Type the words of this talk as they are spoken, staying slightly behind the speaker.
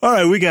All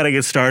right, we got to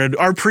get started.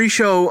 Our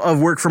pre-show of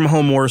Work From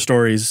Home War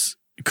Stories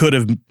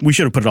we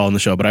should have put it all in the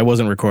show, but I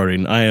wasn't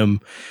recording.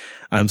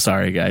 I'm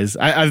sorry, guys.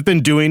 I've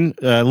been doing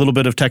a little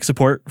bit of tech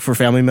support for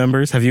family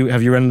members. Have you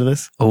run into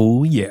this?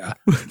 Oh, yeah.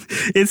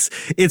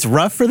 It's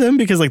rough for them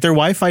because like their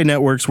Wi-Fi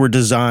networks were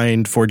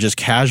designed for just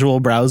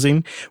casual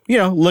browsing,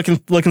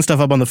 looking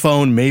stuff up on the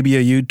phone, maybe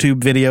a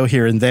YouTube video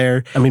here and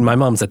there. I mean, my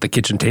mom's at the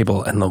kitchen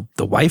table and the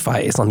Wi-Fi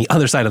is on the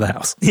other side of the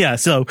house. Yeah,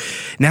 so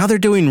now they're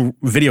doing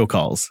video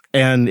calls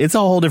and it's a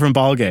whole different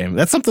ballgame.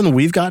 That's something that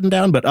we've gotten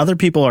down, but other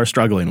people are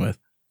struggling with.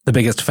 The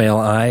biggest fail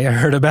I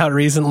heard about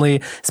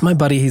recently is my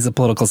buddy. He's a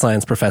political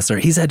science professor.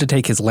 He's had to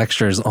take his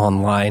lectures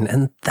online,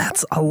 and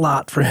that's a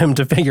lot for him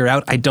to figure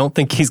out. I don't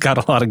think he's got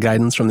a lot of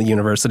guidance from the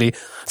university.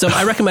 So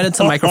I recommended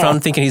some microphone,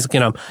 thinking he's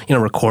going to,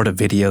 record a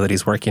video that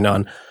he's working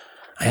on.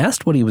 I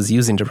asked what he was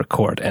using to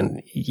record,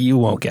 and you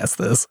won't guess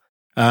this.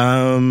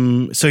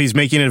 So he's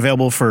making it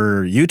available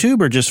for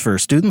YouTube or just for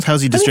students?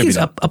 How's he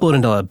distributing? I think he's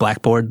uploading to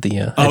Blackboard,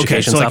 the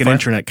education so like software. an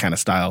internet kind of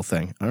style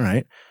thing. All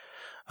right.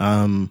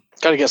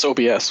 Gotta guess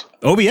OBS.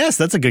 OBS,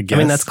 that's a good guess. I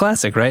mean, that's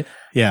classic, right?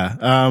 Yeah.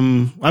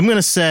 I'm going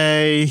to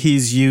say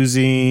he's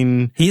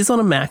using... He's on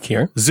a Mac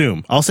here.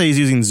 Zoom. I'll say he's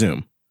using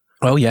Zoom.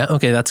 Oh, yeah.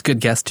 Okay, that's a good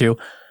guess, too.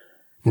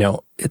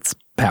 No, it's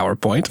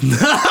PowerPoint.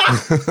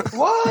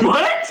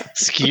 What?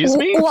 Excuse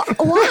me? Why?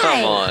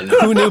 Come on.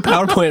 Who knew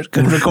PowerPoint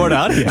could record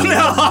audio?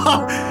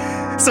 No!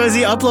 So is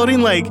he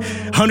uploading like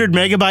 100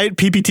 megabyte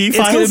PPT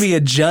files? It's going to be a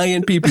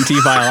giant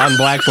PPT file on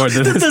Blackboard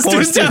that the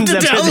four students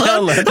have to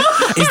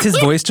download. Is his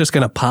voice just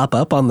going to pop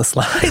up on the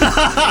slide?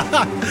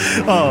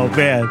 Oh,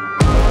 man.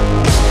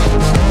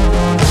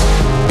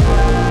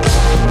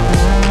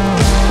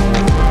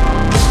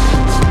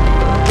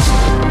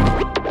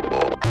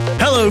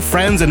 Hello,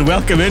 friends, and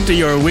welcome into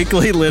your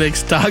weekly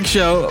Linux talk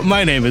show.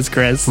 My name is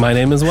Chris. My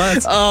name is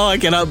Wes. Oh, I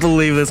cannot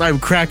believe this. I'm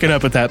cracking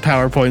up at that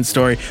PowerPoint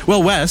story.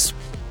 Well, Wes,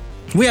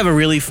 we have a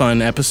really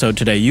fun episode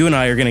today. You and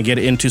I are going to get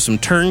into some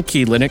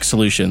turnkey Linux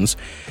solutions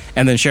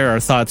and then share our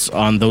thoughts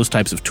on those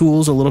types of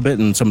tools a little bit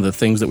and some of the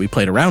things that we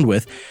played around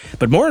with.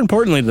 But more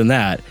importantly than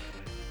that,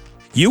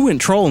 you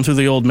went trolling through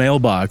the old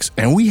mailbox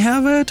and we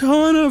have a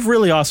ton of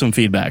really awesome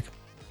feedback.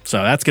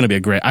 So that's going to be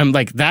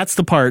that's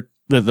the part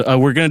that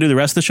we're going to do the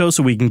rest of the show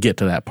so we can get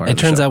to that part. It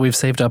turns out we've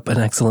saved up an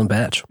excellent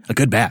batch. A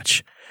good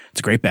batch. It's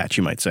a great batch,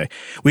 you might say.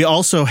 We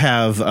also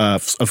have,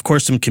 of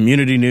course, some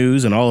community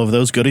news and all of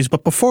those goodies.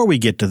 But before we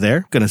get to there,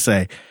 I'm going to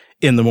say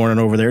in the morning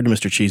over there to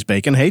Mr. Cheese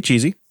Bacon. Hey,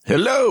 Cheesy.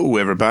 Hello,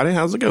 everybody.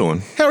 How's it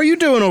going? How are you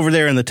doing over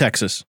there in the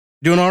Texas?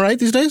 Doing all right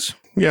these days?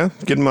 Yeah,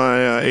 getting my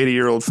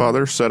 80-year-old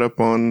father set up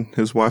on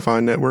his Wi-Fi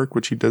network,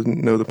 which he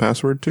doesn't know the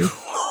password to.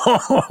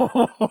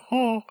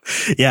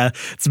 Yeah,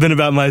 it's been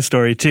about my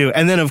story, too.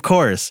 And then, of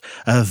course,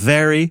 a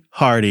very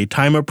hearty,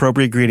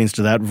 time-appropriate greetings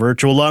to that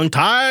virtual lug.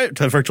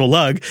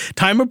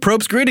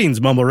 Time-appropriate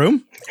greetings, Mumble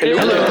Room.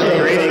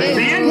 Hello.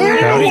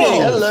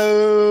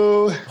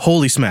 Hello.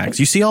 Holy smacks.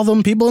 You see all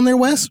them people in there,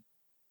 Wes?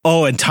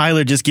 Oh, and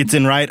Tyler just gets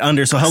in right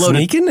under. So hello.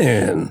 Sneaking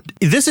in.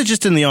 This is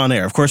just in the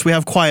on-air. Of course, we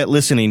have quiet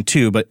listening,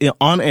 too. But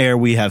on-air,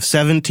 we have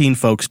 17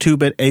 folks.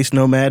 2-Bit, Ace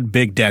Nomad,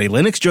 Big Daddy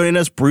Linux joining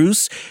us.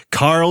 Bruce,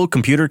 Carl,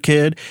 Computer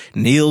Kid,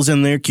 Neil's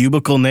in there,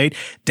 Cubicle Nate,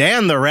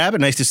 Dan the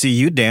Rabbit. Nice to see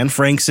you, Dan.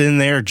 Frank's in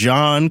there.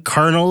 John,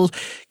 Colonel,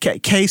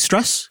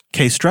 K-Stress.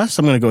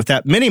 I'm going to go with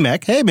that.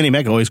 Minimec. Hey,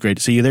 Minimec. Always great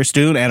to see you there,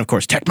 Stu. And, of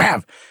course, Tech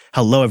Mav.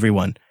 Hello,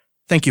 everyone.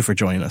 Thank you for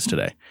joining us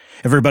today.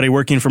 Everybody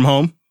working from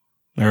home?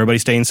 Everybody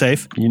staying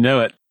safe? You know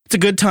it. It's a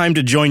good time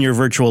to join your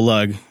virtual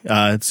lug.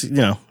 It's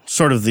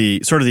sort of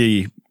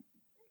the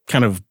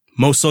kind of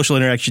most social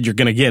interaction you're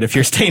going to get if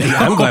you're staying at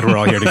home. I'm glad we're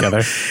all here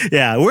together.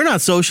 Yeah, we're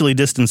not socially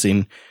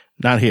distancing,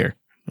 not here.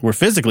 We're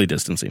physically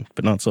distancing,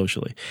 but not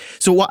socially.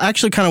 So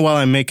actually, kind of while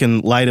I'm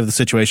making light of the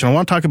situation, I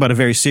want to talk about a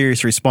very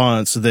serious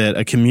response that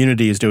a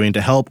community is doing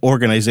to help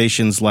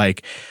organizations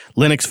like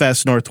Linux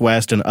Fest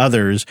Northwest and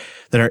others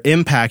that are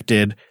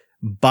impacted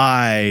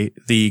by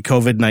the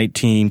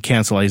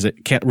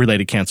COVID-19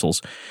 related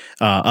cancels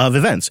of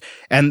events.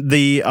 And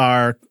the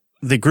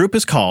group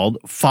is called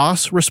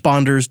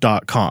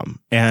FOSSresponders.com.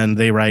 And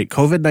they write,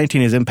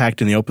 COVID-19 is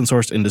impacting the open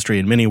source industry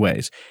in many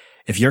ways.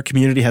 If your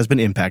community has been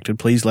impacted,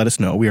 please let us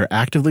know. We are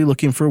actively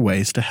looking for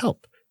ways to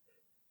help.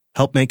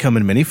 Help may come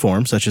in many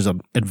forms, such as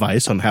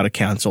advice on how to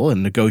cancel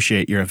and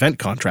negotiate your event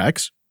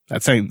contracts.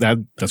 That's great.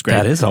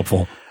 That is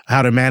helpful.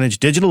 How to manage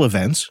digital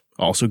events,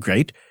 also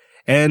great.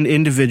 And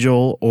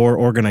individual or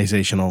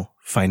organizational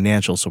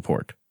financial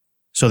support.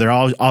 So they're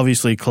all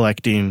obviously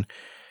collecting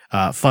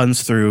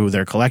funds through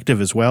their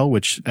collective as well,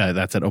 which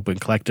that's at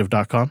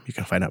opencollective.com. You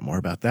can find out more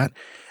about that.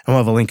 And we'll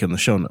have a link in the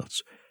show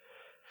notes.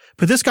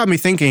 But this got me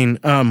thinking,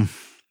 I'm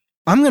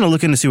going to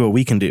look into see what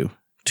we can do,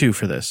 too,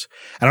 for this.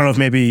 I don't know if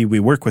maybe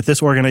we work with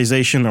this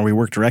organization or we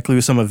work directly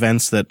with some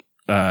events that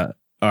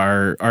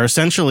are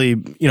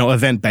essentially,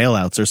 event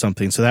bailouts or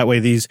something. So that way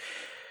these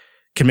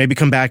can maybe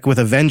come back with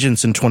a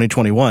vengeance in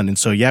 2021. And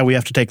so, yeah, we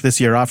have to take this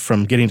year off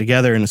from getting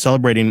together and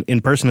celebrating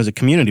in person as a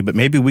community, but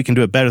maybe we can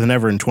do it better than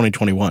ever in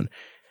 2021.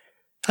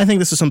 I think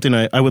this is something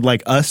I would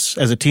like us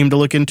as a team to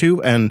look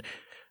into. And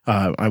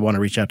I want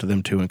to reach out to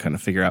them too and kind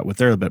of figure out what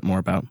they're a bit more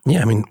about.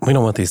 Yeah, I mean, we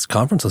don't want these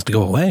conferences to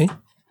go away.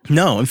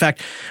 No, in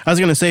fact, I was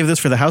going to save this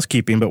for the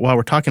housekeeping, but while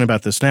we're talking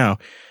about this now,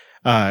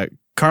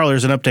 Carl,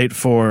 there's an update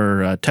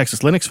for Texas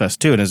Linux Fest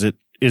too. And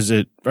is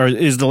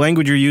the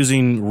language you're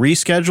using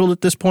rescheduled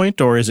at this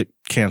point, or is it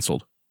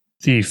canceled?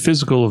 The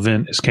physical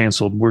event is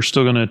canceled. We're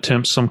still going to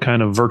attempt some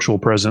kind of virtual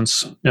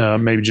presence,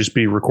 maybe just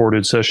be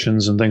recorded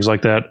sessions and things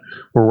like that.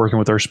 We're working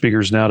with our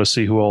speakers now to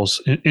see who all's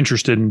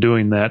interested in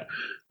doing that.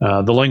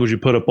 The language you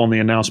put up on the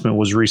announcement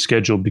was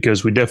rescheduled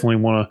because we definitely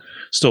want to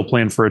still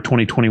plan for a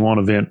 2021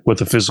 event with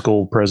a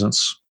physical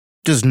presence.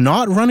 Does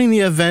not running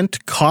the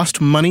event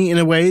cost money in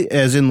a way,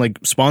 as in like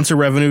sponsor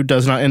revenue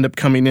does not end up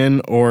coming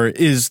in, or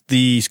is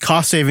the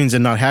cost savings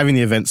in not having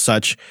the event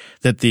such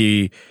that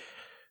the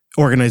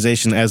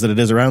organization as that it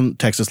is around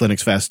Texas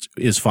Linux Fest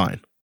is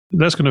fine?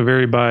 That's going to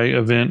vary by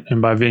event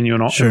and by venue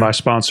and, and by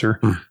sponsor.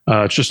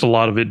 It's just a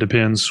lot of it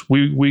depends.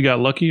 We got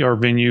lucky. Our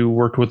venue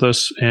worked with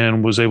us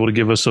and was able to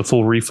give us a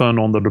full refund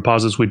on the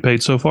deposits we'd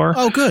paid so far.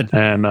 Oh, good.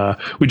 And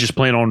we just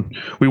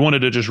we wanted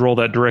to just roll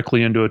that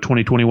directly into a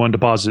 2021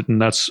 deposit,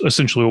 and that's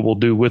essentially what we'll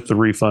do with the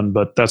refund.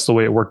 But that's the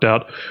way it worked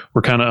out.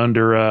 We're kind of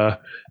under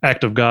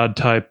act of God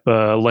type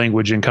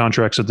language in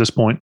contracts at this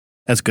point.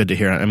 That's good to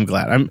hear. I'm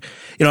glad.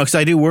 Because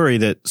I do worry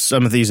that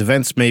some of these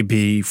events may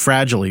be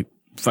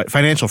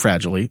financial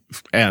fragilely,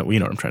 you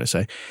know what I'm trying to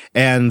say,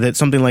 and that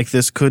something like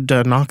this could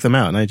knock them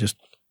out. And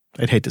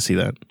I'd hate to see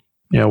that.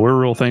 Yeah, we're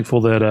real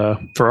thankful that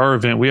for our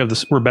event,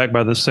 we're backed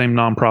by the same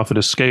nonprofit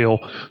as Scale,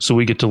 so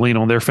we get to lean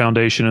on their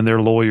foundation and their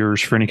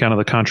lawyers for any kind of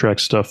the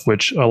contract stuff,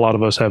 which a lot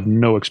of us have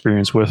no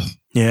experience with.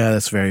 Yeah,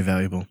 that's very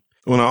valuable.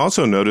 Well, I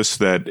also noticed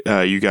that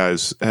you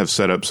guys have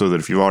set up so that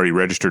if you've already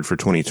registered for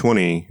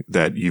 2020,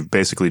 that you've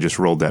basically just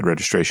rolled that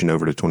registration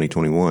over to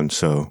 2021.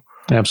 So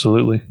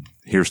absolutely.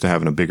 Here's to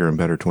having a bigger and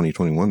better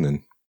 2021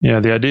 then. Yeah,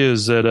 the idea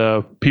is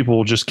that people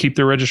will just keep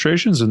their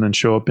registrations and then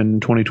show up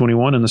in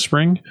 2021 in the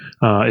spring.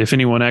 If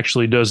anyone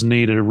actually does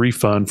need a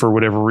refund for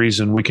whatever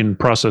reason, we can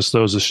process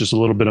those. It's just a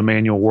little bit of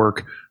manual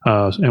work,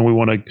 and we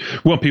want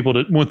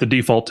the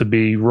default to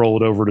be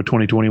rolled over to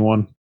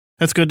 2021.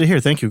 That's good to hear.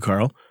 Thank you,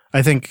 Carl.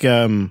 I think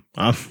I'm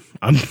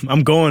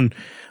going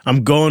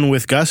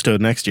with gusto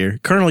next year.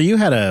 Colonel, you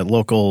had a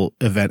local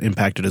event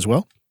impacted as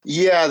well.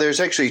 Yeah,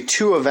 there's actually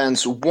two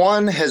events.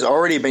 One has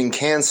already been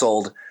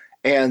canceled,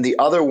 and the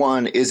other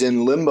one is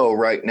in limbo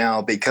right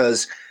now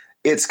because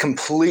it's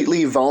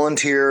completely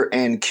volunteer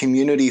and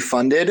community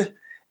funded.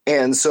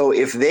 And so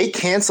if they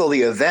cancel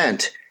the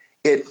event,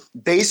 it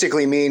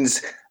basically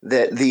means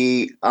that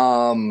the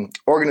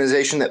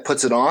organization that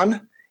puts it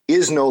on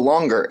is no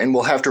longer and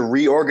will have to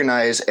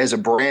reorganize as a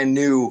brand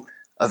new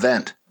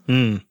event.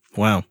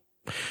 Wow.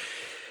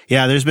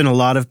 Yeah, there's been a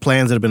lot of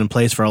plans that have been in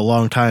place for a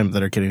long time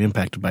that are getting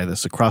impacted by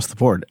this across the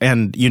board.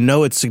 And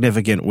it's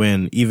significant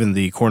when even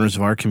the corners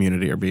of our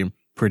community are being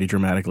pretty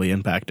dramatically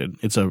impacted.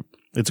 It's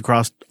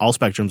across all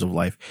spectrums of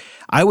life.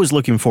 I was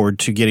looking forward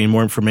to getting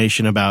more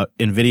information about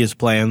NVIDIA's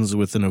plans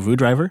with the Nauvoo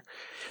driver.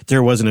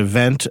 There was an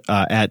event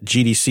at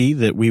GTC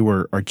that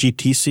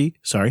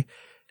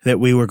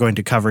we were going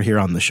to cover here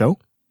on the show.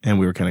 And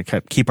we were going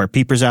to keep our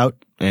peepers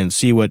out and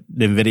see what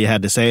NVIDIA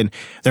had to say. And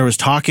there was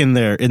talk in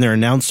their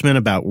announcement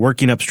about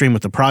working upstream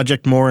with the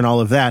project more and all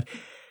of that.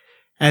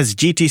 As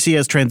GTC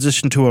has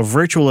transitioned to a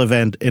virtual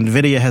event,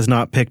 NVIDIA has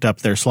not picked up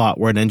their slot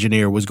where an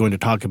engineer was going to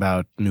talk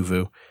about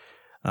Nauvoo,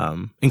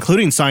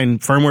 including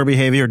signed firmware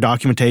behavior,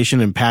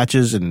 documentation, and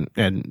patches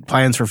and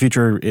plans for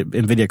future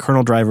NVIDIA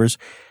kernel drivers.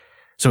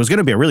 So it was going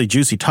to be a really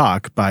juicy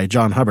talk by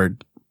John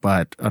Hubbard.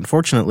 But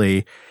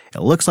unfortunately,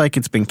 it looks like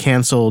it's been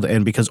canceled,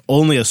 and because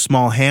only a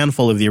small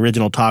handful of the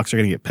original talks are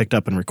going to get picked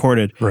up and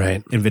recorded,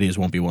 right, NVIDIA's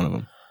won't be one of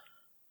them.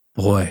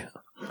 Boy,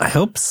 I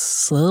hope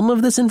some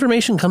of this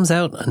information comes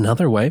out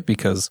another way,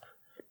 because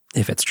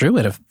if it's true,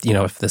 and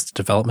if this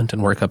development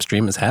and work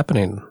upstream is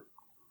happening,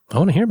 I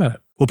want to hear about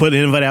it. We'll put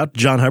an invite out to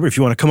John Hubbard if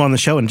you want to come on the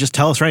show and just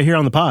tell us right here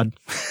on the pod.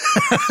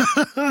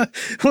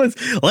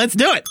 Let's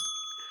do it.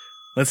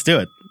 Let's do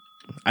it.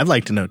 I'd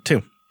like to know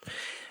too.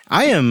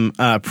 I am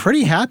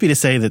pretty happy to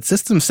say that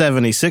System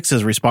 76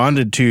 has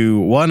responded to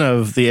one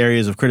of the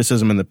areas of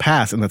criticism in the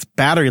past, and that's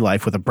battery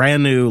life with a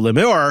brand new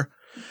Lemur.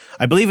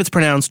 I believe it's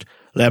pronounced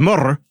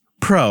Lemur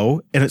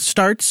Pro, and it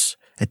starts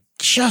at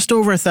just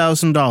over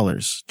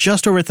 $1,000.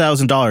 Just over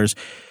 $1,000.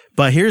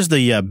 But here's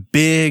the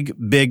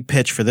big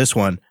pitch for this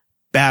one.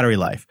 Battery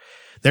life.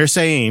 They're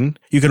saying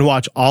you can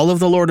watch all of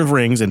The Lord of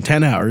Rings in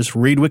 10 hours,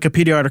 read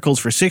Wikipedia articles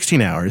for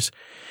 16 hours,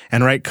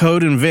 and write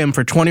code in Vim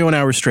for 21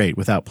 hours straight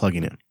without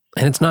plugging in.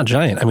 And it's not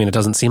giant. I mean, it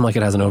doesn't seem like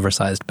it has an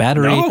oversized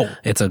battery. No.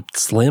 It's a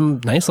slim,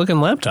 nice-looking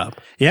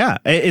laptop. Yeah.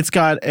 It's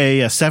got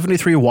a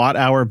 73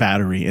 watt-hour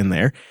battery in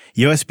there,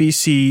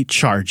 USB-C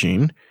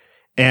charging,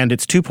 and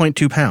it's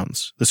 2.2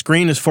 pounds. The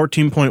screen is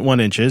 14.1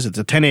 inches. It's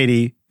a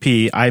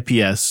 1080p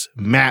IPS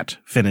matte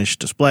finish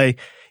display. You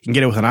can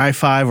get it with an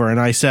i5 or an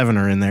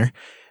i7 in there.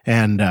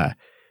 And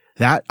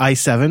that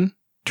i7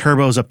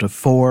 turbos up to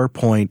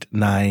 4.9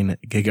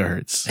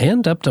 gigahertz.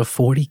 And up to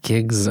 40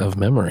 gigs of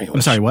memory. I'm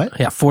sorry, what?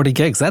 Yeah, 40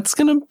 gigs. That's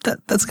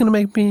gonna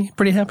make me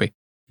pretty happy.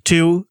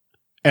 2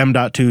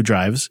 M.2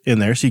 drives in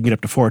there, so you can get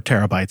up to 4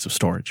 terabytes of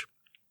storage.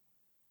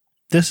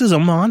 This is a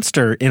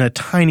monster in a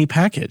tiny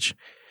package.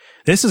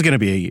 This is going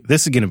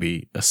to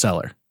be a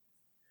seller.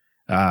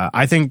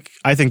 I think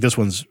this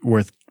one's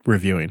worth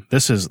reviewing.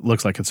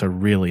 Looks like it's a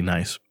really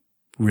nice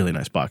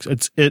box.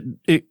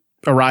 It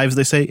arrives,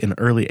 they say, in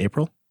early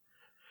April.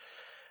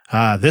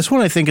 This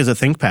one I think is a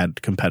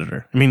ThinkPad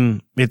competitor. I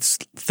mean, it's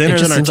thinner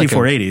than our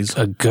T480s.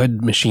 A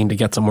good machine to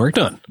get some work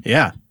done.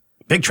 Yeah.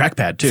 Big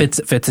trackpad too.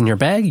 Fits in your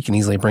bag. You can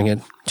easily bring it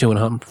to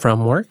and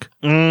from work.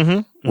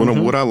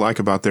 Mm-hmm. What I like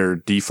about their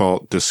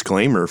default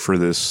disclaimer for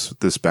this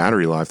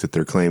battery life that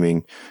they're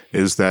claiming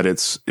is that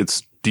it's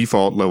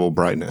default level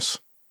brightness.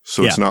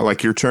 So it's not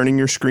like you're turning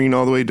your screen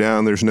all the way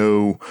down. There's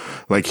no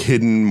like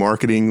hidden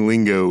marketing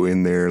lingo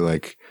in there.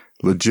 Like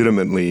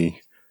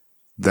legitimately,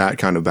 that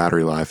kind of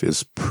battery life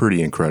is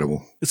pretty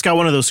incredible. It's got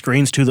one of those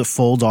screens too that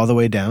folds all the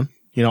way down.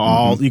 You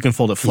know, you can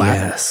fold it flat.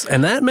 Yes,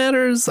 and that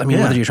matters. I mean,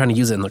 whether you're trying to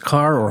use it in the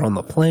car or on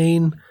the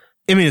plane.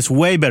 I mean, it's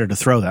way better to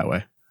throw that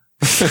way.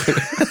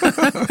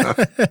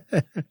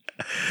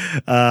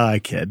 I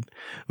kid.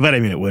 But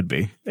I mean, it would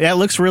be. Yeah, it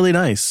looks really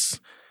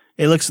nice.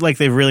 It looks like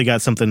they've really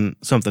got something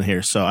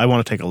here. So I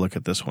want to take a look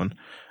at this one.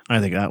 I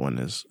think that one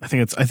is. I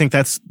think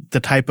that's the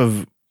type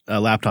of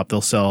laptop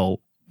they'll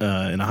sell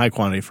in a high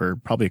quantity for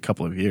probably a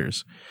couple of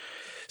years.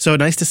 So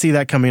nice to see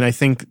that coming. I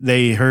think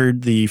they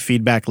heard the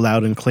feedback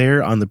loud and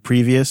clear on the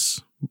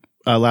previous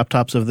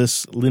laptops of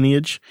this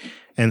lineage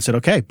and said,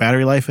 okay,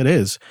 battery life it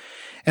is.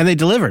 And they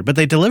delivered, but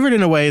they delivered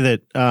in a way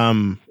that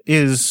in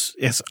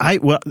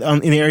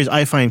the areas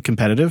I find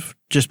competitive.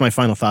 Just my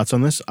final thoughts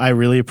on this. I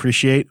really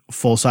appreciate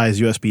full-size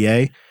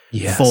USB-A,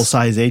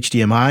 full-size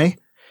HDMI,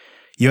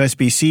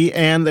 USB-C,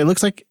 and it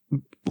looks like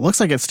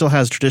it still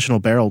has traditional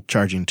barrel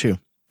charging too.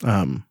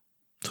 So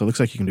it looks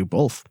like you can do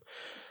both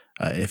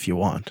if you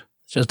want.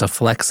 Just a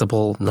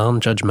flexible,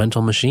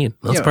 non-judgmental machine.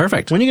 That's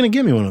perfect. When are you going to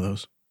give me one of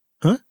those?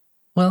 Huh?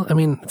 Well, I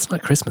mean, it's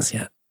not Christmas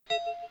yet.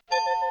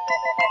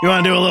 You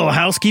want to do a little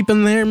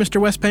housekeeping there,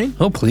 Mr. West Payne?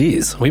 Oh,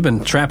 please. We've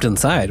been trapped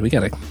inside. We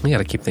gotta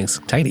keep things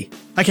tidy.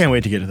 I can't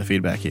wait to get to the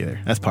feedback either.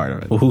 That's part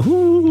of it.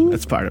 Ooh.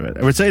 That's part of it.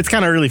 I would say it's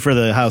kind of early for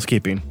the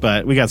housekeeping,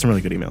 but we got some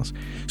really good emails.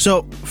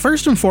 So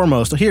first and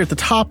foremost, here at the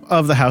top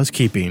of the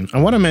housekeeping,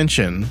 I want to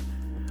mention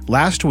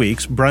last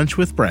week's Brunch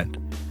with Brent.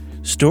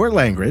 Stuart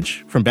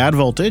Langridge from Bad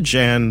Voltage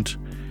and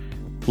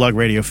Lug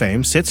Radio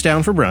fame sits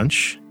down for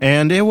brunch,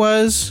 and it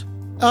was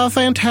a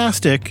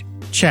fantastic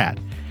chat.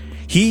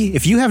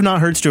 If you have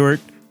not heard Stuart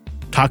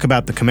talk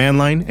about the command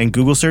line and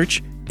Google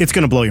search, it's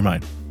going to blow your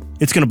mind.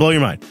 It's going to blow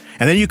your mind.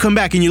 And then you come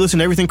back and you listen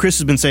to everything Chris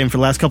has been saying for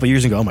the last couple of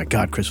years and go, oh my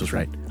God, Chris was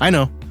right. I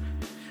know.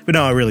 But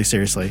no, really,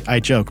 seriously,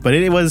 I joke. But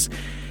it was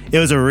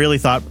a really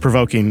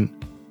thought-provoking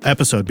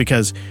episode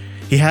because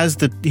he has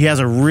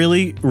a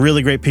really,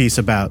 really great piece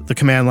about the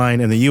command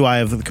line and the UI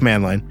of the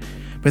command line.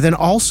 But then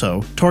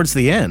also, towards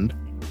the end,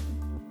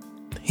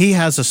 he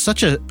has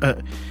such a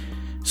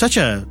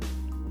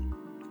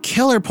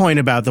killer point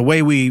about the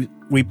way we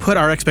put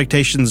our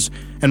expectations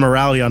and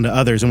morality onto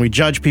others, and we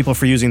judge people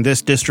for using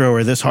this distro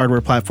or this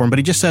hardware platform, but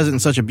he just says it in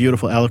such a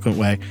beautiful, eloquent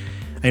way.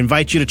 I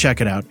invite you to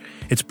check it out.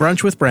 It's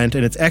Brunch with Brent,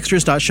 and it's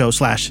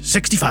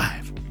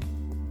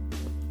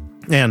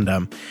extras.show/65.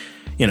 And,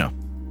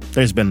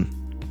 there's been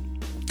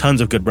tons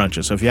of good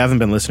brunches, so if you haven't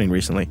been listening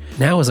recently.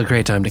 Now is a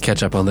great time to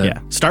catch up on that. Yeah,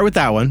 start with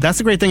that one. That's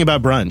the great thing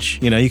about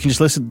brunch. You can just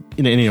listen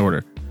in any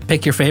order.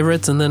 Pick your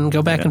favorites and then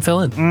go back and fill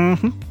in.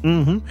 Mm-hmm,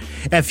 mm-hmm.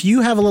 If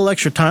you have a little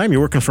extra time,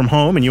 you're working from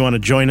home and you want to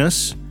join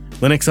us,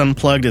 Linux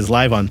Unplugged is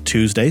live on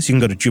Tuesdays. You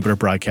can go to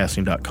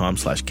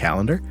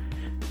jupiterbroadcasting.com/calendar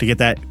to get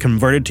that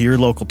converted to your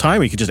local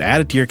time. You can just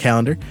add it to your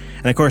calendar.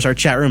 And of course, our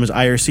chat room is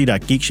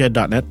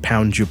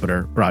irc.geekshed.net #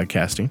 Jupiter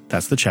Broadcasting.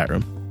 That's the chat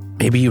room.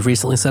 Maybe you've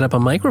recently set up a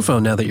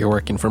microphone now that you're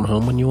working from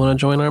home when you want to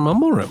join our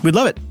Mumble room. We'd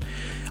love it.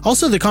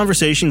 Also, the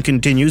conversation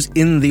continues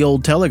in the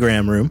old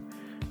Telegram room.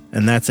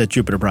 And that's at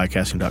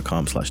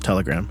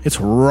jupiterbroadcasting.com/Telegram. It's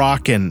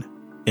rocking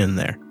in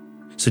there.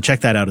 So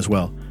check that out as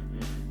well.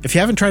 If you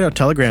haven't tried out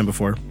Telegram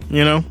before,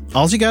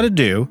 all you got to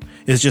do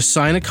is just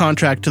sign a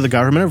contract to the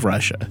government of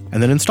Russia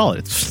and then install it.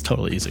 It's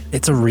totally easy.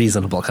 It's a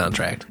reasonable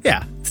contract.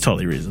 Yeah, it's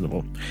totally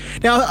reasonable.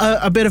 Now,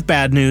 a bit of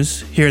bad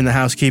news here in the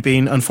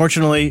housekeeping.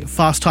 Unfortunately,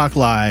 FOSS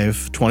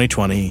Live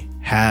 2020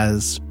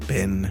 has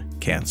been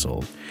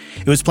canceled.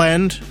 It was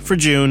planned for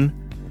June,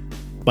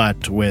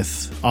 but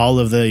with all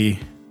of the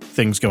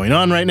things going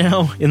on right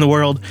now in the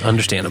world.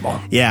 Understandable.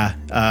 Yeah.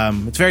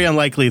 It's very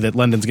unlikely that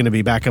London's going to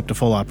be back up to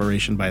full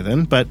operation by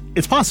then, but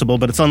it's possible,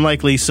 but it's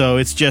unlikely, so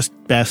it's just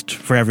best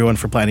for everyone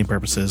for planning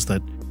purposes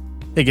that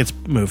it gets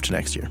moved to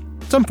next year.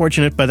 It's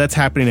unfortunate, but that's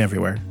happening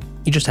everywhere.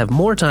 You just have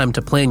more time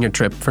to plan your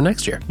trip for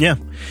next year. Yeah.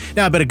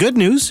 Now, but a good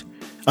news,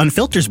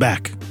 Unfilter's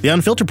back. The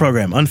Unfilter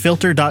program,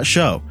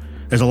 unfilter.show.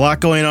 There's a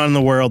lot going on in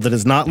the world that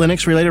is not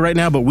Linux related right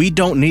now, but we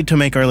don't need to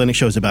make our Linux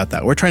shows about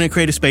that. We're trying to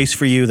create a space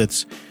for you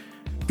that's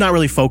not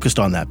really focused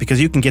on that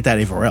because you can get that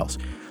everywhere else.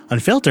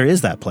 Unfilter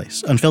is that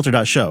place,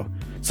 unfilter.show.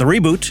 It's the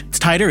reboot. It's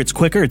tighter, it's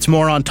quicker, it's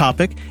more on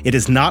topic. It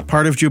is not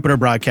part of Jupiter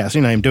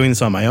Broadcasting. I am doing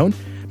this on my own,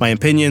 My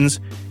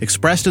opinions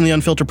expressed in the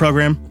Unfiltered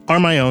program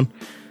are my own.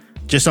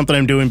 Just something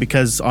I'm doing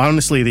because,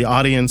 honestly, the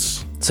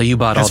audience so you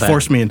bought all that.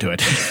 forced me into it.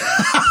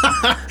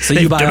 So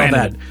you buy all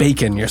that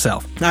bacon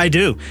yourself. I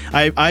do.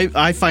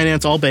 I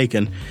finance all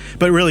bacon.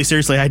 But really,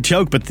 seriously, I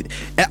joke, but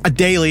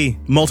daily,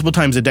 multiple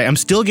times a day, I'm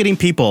still getting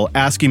people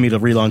asking me to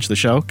relaunch the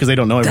show because they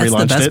don't know I've relaunched it.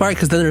 That's the best part,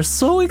 because then they're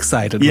so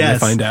excited when they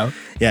find out.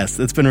 Yes,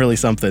 it's been really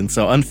something.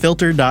 So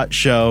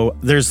unfiltered.show,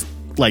 there's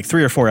like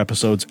 3 or 4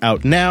 episodes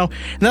out now.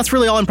 And that's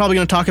really all I'm probably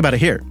going to talk about it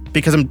here,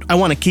 because I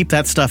want to keep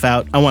that stuff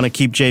out. I want to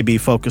keep JB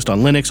focused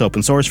on Linux,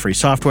 open source, free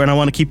software, and I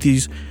want to keep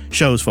these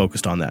shows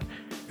focused on that.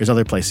 There's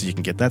other places you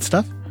can get that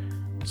stuff.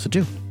 So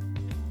do.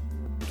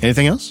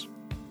 Anything else?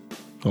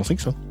 I don't think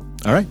so.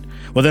 All right.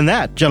 Well, then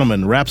that,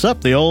 gentlemen, wraps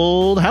up the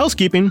old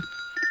housekeeping.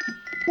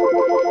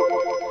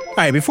 All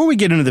right, before we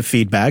get into the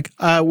feedback,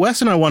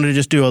 Wes and I wanted to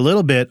just do a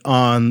little bit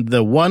on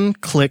the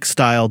one-click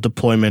style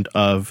deployment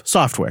of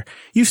software.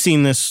 You've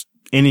seen this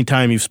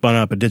anytime you've spun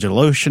up a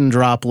DigitalOcean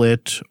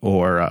droplet,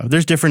 or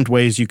there's different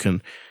ways you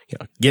can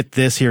get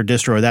this here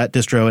distro or that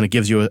distro, and it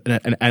gives you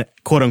a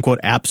quote-unquote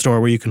app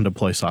store where you can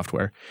deploy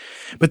software.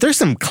 But there's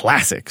some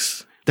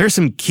classics. There's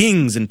some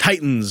kings and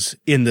titans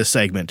in this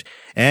segment,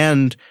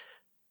 and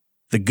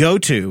the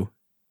go-to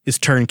is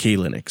Turnkey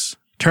Linux.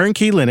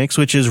 Turnkey Linux,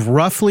 which is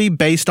roughly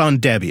based on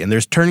Debian.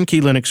 There's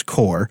Turnkey Linux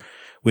Core,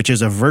 which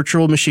is a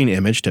virtual machine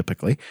image,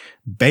 typically,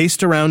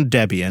 based around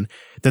Debian,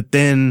 that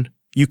then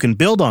you can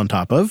build on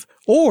top of,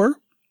 or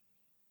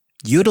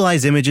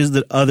utilize images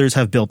that others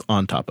have built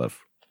on top of.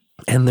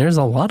 And there's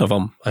a lot of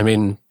them. I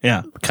mean,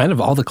 kind of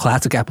all the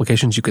classic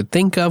applications you could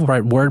think of,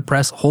 right?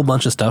 WordPress, a whole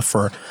bunch of stuff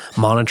for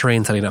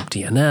monitoring, setting up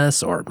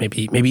DNS, or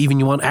maybe even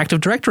you want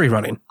Active Directory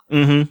running.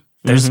 Mm-hmm.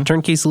 There's a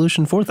turnkey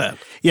solution for that.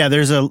 Yeah,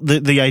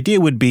 the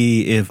idea would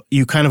be if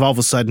you kind of all of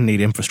a sudden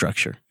need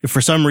infrastructure. If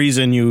for some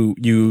reason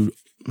you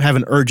have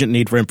an urgent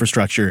need for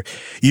infrastructure,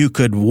 you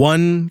could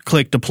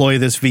one-click deploy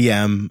this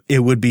VM. It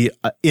would be,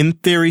 in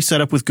theory, set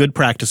up with good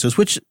practices,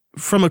 which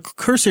from a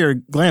cursory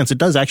glance, it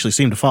does actually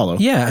seem to follow.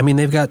 Yeah, I mean,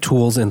 they've got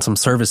tools and some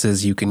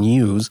services you can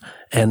use,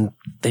 and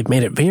they've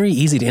made it very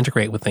easy to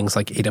integrate with things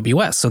like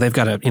AWS. So they've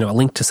got a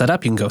link to set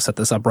up. You can go set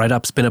this up right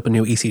up, spin up a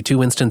new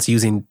EC2 instance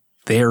using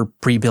their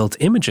pre-built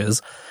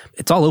images.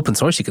 It's all open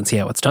source. You can see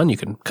how it's done. You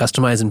can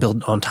customize and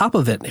build on top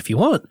of it if you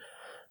want.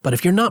 But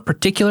if you're not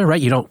particular,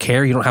 right, you don't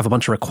care, you don't have a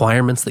bunch of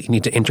requirements that you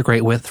need to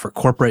integrate with for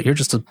corporate, you're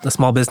just a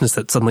small business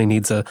that suddenly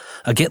needs a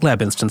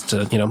GitLab instance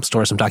to,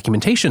 store some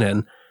documentation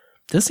in,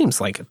 this seems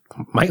like it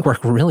might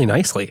work really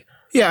nicely.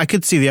 Yeah, I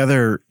could see the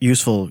other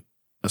useful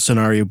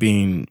scenario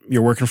being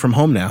you're working from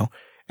home now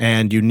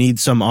and you need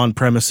some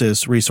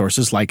on-premises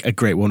resources, like a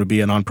great one would be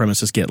an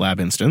on-premises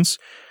GitLab instance.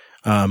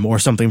 Or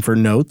something for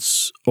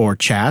notes or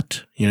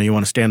chat. You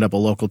want to stand up a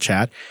local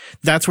chat.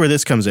 That's where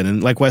this comes in.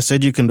 And like Wes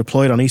said, you can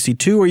deploy it on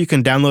EC2, or you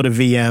can download a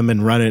VM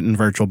and run it in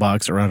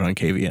VirtualBox or run it on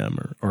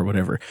KVM or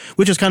whatever,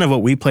 which is kind of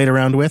what we played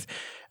around with.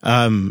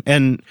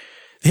 And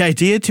the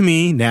idea to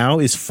me now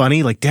is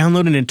funny, like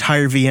download an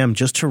entire VM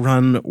just to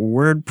run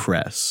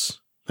WordPress.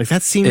 Like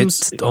that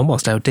seems... It's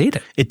almost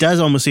outdated. It does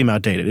almost seem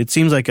outdated. It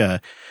seems like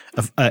a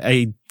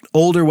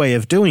older way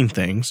of doing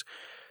things.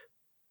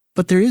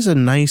 But there is a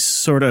nice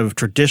sort of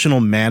traditional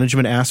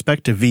management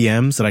aspect to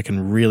VMs that I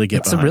can really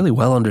get behind. It's a really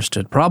well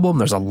understood problem.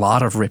 There's a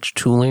lot of rich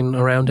tooling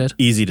around it.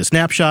 Easy to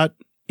snapshot,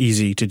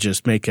 easy to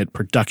just make it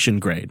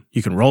production grade.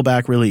 You can roll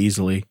back really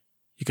easily.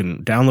 You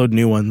can download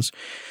new ones.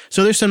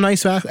 So there's some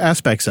nice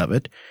aspects of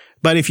it.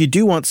 But if you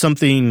do want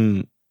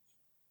something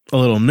a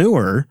little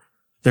newer,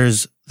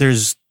 there's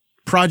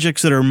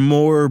projects that are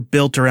more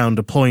built around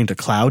deploying to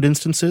cloud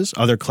instances,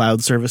 other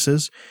cloud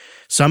services.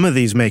 Some of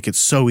these make it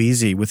so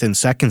easy within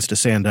seconds to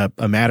stand up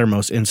a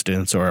Mattermost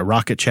instance or a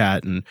Rocket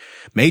Chat and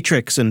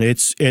Matrix, and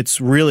it's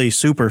really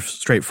super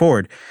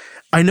straightforward.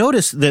 I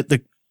noticed that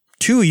the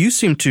two you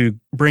seemed to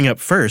bring up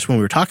first when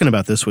we were talking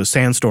about this was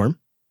Sandstorm,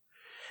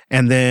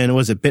 and then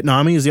was it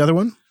Bitnami is the other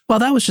one? Well,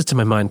 that was just in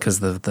my mind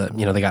because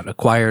they got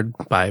acquired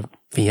by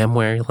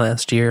VMware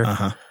last year.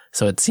 Uh-huh.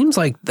 So it seems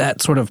like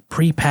that sort of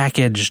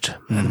prepackaged,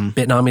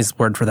 Bitnami's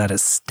word for that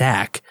is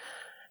stack,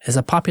 is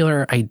a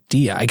popular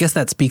idea. I guess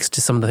that speaks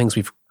to some of the things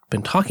we've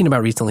been talking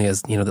about recently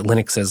as, that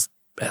Linux is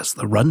as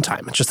the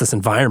runtime. It's just this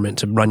environment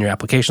to run your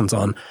applications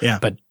on. Yeah.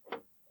 But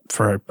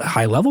for a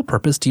high level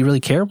purpose, do you really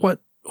care what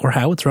or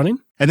how it's running?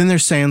 And then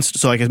there's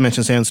so like I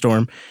mentioned,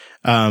 Sandstorm.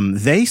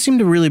 They seem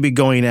to really be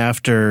going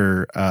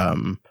after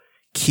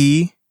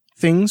key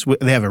things.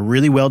 They have a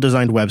really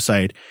well-designed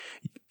website.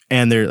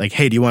 And they're like,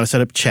 hey, do you want to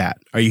set up chat?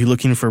 Are you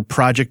looking for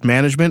project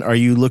management? Are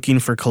you looking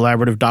for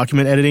collaborative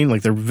document editing?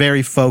 Like they're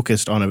very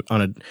focused on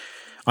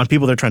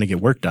people that are trying to get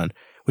work done,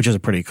 which is a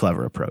pretty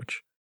clever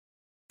approach.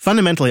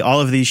 Fundamentally, all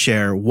of these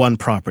share one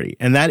property,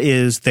 and that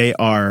is they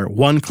are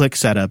one-click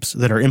setups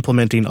that are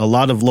implementing a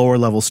lot of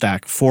lower-level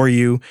stack for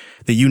you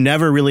that you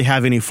never really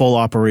have any full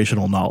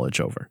operational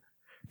knowledge over.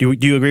 Do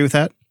you agree with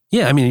that?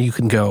 Yeah, I mean, you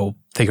can go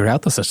figure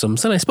out the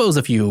systems, and I suppose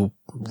if you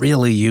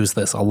really use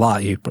this a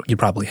lot, you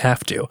probably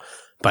have to.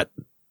 But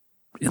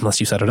unless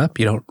you set it up,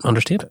 you don't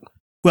understand it.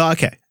 Well,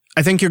 okay.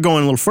 I think you're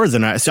going a little further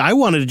than that. So I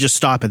wanted to just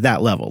stop at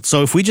that level.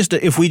 So if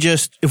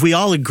we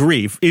all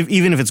agree,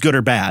 even if it's good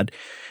or bad,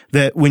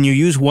 that when you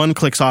use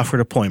one-click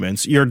software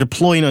deployments, you're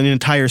deploying an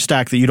entire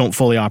stack that you don't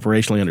fully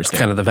operationally understand.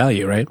 Kind of the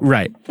value, right?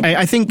 Right.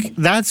 I think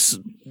that's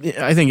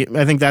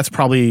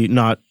probably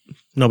not.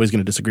 Nobody's going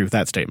to disagree with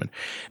that statement.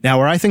 Now,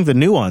 where I think the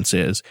nuance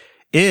is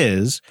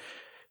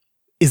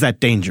that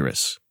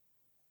dangerous,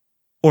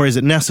 or is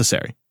it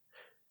necessary?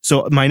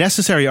 So my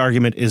necessary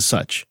argument is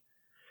such.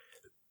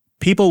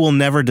 People will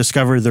never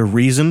discover the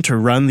reason to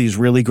run these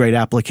really great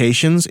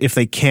applications if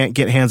they can't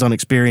get hands-on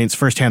experience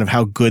firsthand of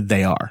how good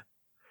they are.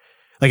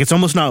 Like, it's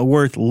almost not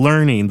worth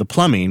learning the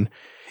plumbing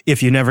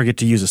if you never get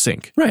to use a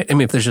sink. Right. I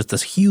mean, if there's just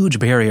this huge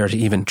barrier to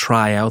even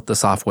try out the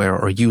software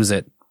or use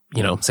it,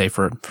 say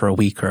for a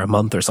week or a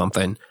month or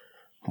something,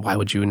 why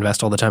would you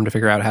invest all the time to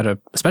figure out how to,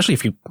 especially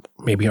if you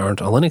maybe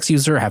aren't a Linux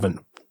user, haven't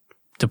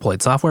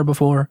deployed software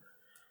before?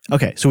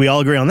 Okay, so we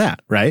all agree on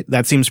that, right?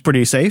 That seems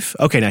pretty safe.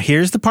 Okay, now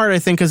here's the part I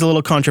think is a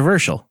little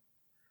controversial.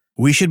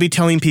 We should be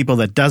telling people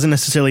that doesn't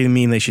necessarily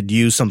mean they should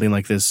use something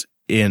like this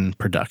in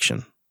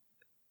production,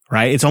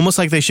 right? It's almost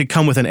like they should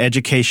come with an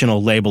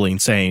educational labeling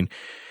saying,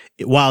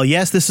 while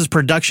yes, this is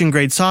production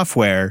grade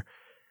software,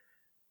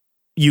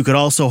 you could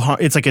also,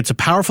 it's a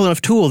powerful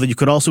enough tool that you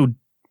could also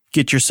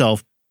get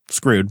yourself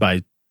screwed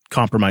by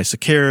compromised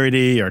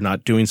security or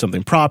not doing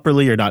something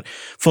properly or not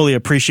fully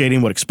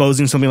appreciating what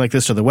exposing something like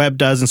this to the web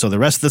does. And so the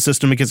rest of the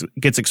system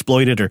gets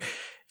exploited.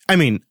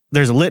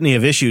 There's a litany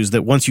of issues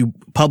that once you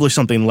publish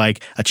something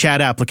like a chat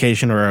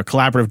application or a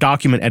collaborative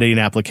document editing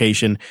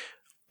application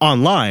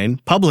online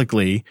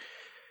publicly,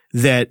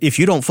 that if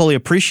you don't fully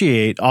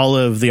appreciate all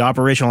of the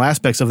operational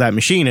aspects of that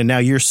machine and now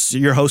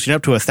you're hosting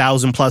up to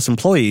 1,000+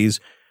 employees,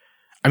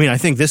 I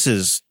think this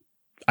is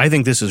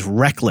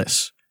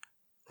reckless.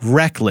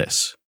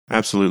 Reckless.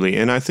 Absolutely.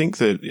 And I think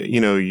that,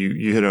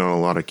 you hit on a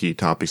lot of key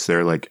topics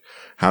there, like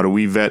how do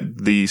we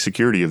vet the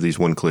security of these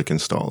one-click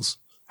installs?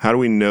 How do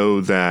we know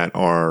that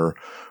our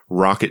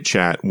Rocket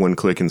Chat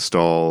one-click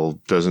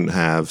install doesn't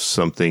have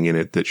something in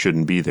it that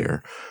shouldn't be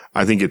there?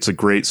 I think it's a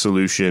great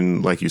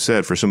solution, like you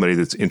said, for somebody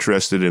that's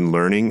interested in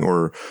learning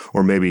or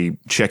maybe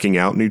checking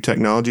out new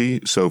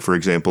technology. So, for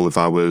example, if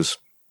I was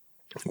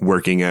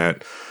working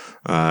at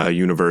a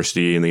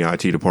university in the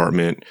IT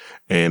department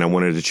and I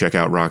wanted to check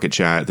out Rocket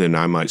Chat, then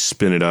I might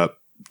spin it up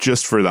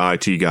just for the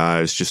IT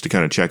guys, just to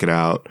kind of check it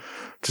out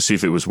to see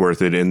if it was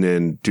worth it, and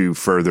then do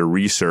further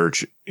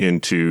research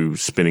into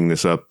spinning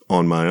this up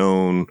on my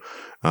own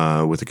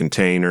with a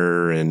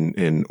container and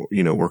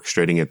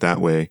orchestrating it that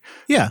way.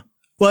 Yeah.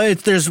 Well,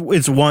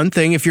 it's one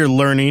thing if you're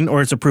learning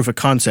or it's a proof of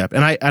concept.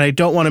 And I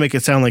don't want to make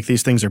it sound like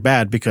these things are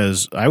bad,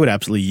 because I would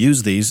absolutely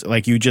use these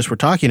like you just were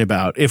talking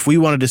about. If we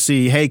wanted to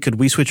see, hey, could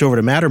we switch over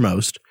to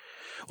Mattermost?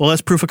 Well,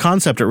 let's proof of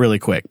concept it really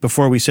quick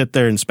before we sit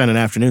there and spend an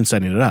afternoon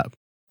setting it up.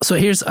 So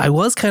I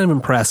was kind of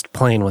impressed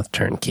playing with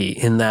Turnkey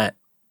in that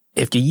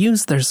if you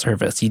use their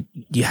service,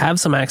 you have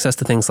some access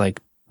to things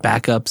like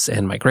backups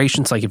and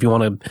migrations. Like if you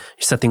want to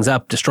set things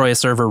up, destroy a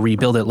server,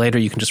 rebuild it later,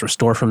 you can just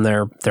restore from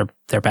their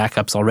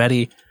backups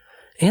already.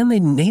 And they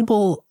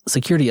enable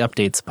security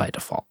updates by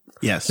default.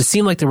 Yes. It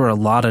seemed like there were a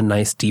lot of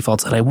nice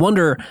defaults. And I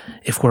wonder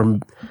if we're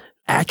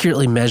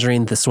accurately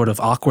measuring the sort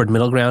of awkward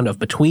middle ground of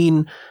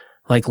between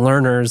like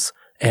learners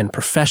and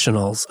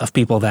professionals, of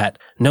people that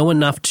know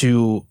enough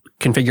to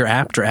configure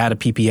apt or add a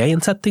PPA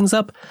and set things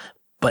up,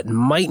 but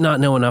might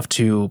not know enough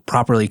to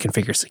properly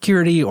configure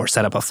security or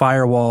set up a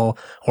firewall,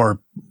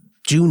 or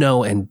do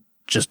know and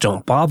just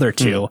don't bother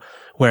to.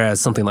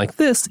 Whereas something like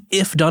this,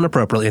 if done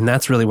appropriately, and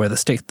that's really where the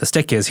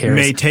stick is here,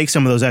 may take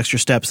some of those extra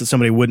steps that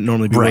somebody wouldn't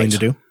normally be willing to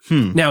do.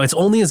 Now, it's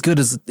only as good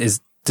as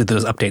did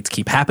those updates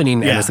keep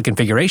happening and as the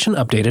configuration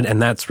updated,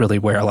 and that's really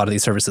where a lot of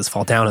these services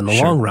fall down in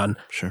the long run.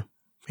 Sure.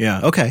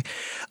 Yeah. Okay.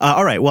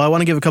 All right. Well, I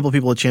want to give a couple of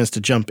people a chance to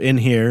jump in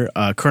here.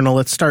 Colonel,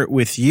 let's start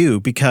with you,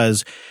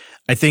 because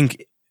I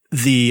think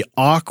the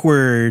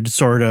awkward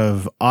sort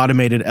of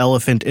automated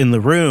elephant in the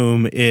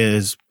room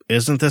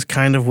isn't this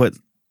kind of what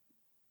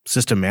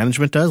system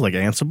management does, like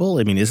Ansible?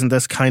 Isn't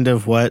this kind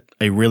of what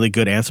a really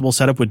good Ansible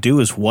setup would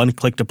do, is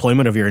one-click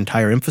deployment of your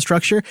entire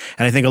infrastructure?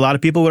 And I think a lot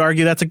of people would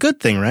argue that's a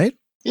good thing, right?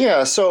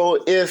 Yeah,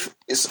 so if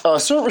a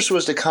service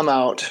was to come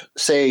out,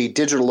 say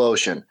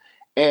DigitalOcean,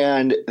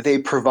 and they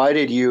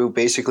provided you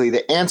basically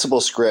the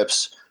Ansible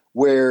scripts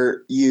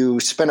where you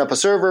spin up a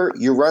server,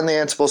 you run the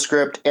Ansible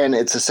script, and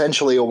it's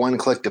essentially a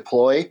one-click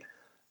deploy,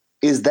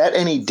 is that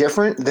any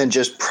different than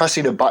just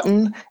pressing a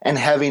button and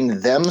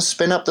having them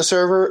spin up the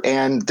server?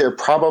 And they're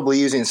probably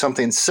using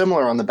something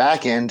similar on the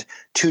back end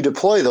to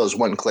deploy those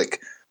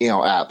one-click,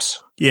 apps.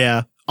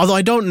 Yeah. Although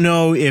I don't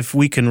know if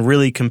we can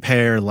really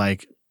compare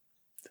like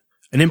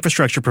an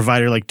infrastructure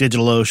provider like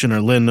DigitalOcean or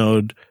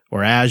Linode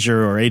or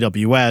Azure or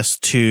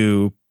AWS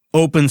to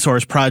open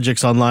source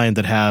projects online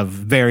that have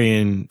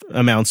varying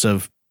amounts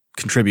of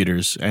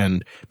contributors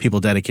and people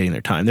dedicating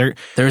their time. There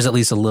is at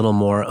least a little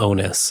more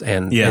onus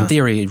and, in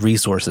theory,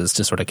 resources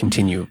to sort of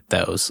continue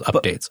those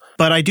updates.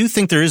 But I do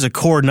think there is a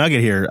core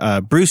nugget here.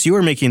 Bruce, you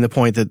were making the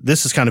point that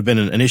this has kind of been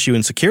an issue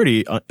in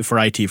security for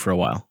IT for a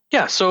while.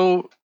 Yeah,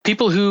 so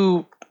people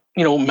who,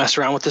 mess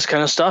around with this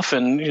kind of stuff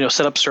and,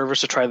 set up servers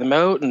to try them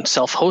out and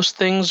self-host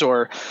things,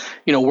 or,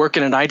 work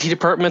in an IT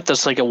department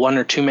that's like a 1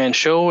 or 2 man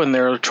show and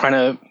they're trying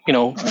to,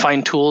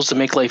 find tools to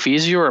make life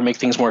easier or make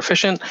things more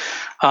efficient.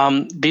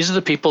 These are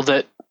the people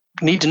that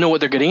need to know what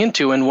they're getting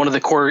into. And one of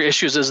the core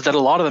issues is that a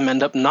lot of them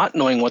end up not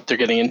knowing what they're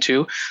getting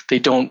into. They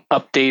don't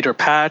update or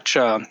patch.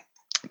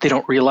 They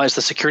don't realize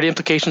the security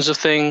implications of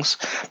things.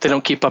 They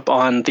don't keep up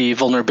on the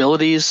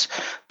vulnerabilities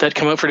that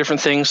come out for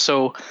different things.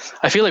 So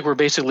I feel like we're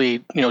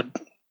basically,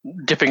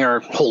 dipping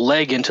our whole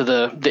leg into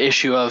the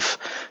issue of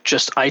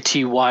just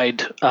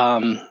IT-wide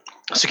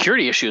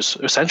security issues,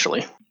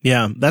 essentially.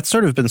 Yeah, that's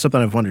sort of been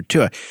something I've wondered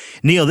too.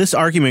 Neil, this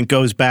argument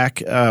goes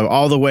back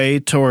all the way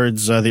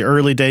towards the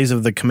early days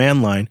of the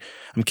command line.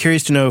 I'm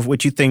curious to know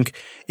what you think,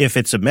 if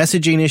it's a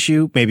messaging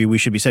issue, maybe we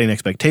should be setting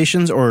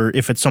expectations, or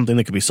if it's something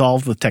that could be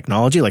solved with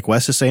technology, like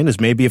Wes is saying, is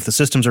maybe if the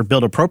systems are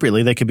built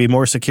appropriately, they could be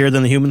more secure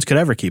than the humans could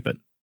ever keep it.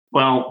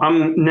 Well,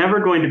 I'm never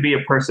going to be a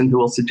person who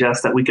will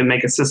suggest that we can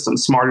make a system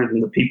smarter than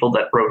the people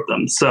that wrote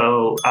them.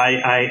 So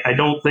I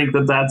don't think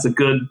that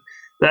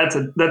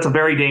that's a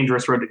very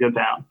dangerous road to go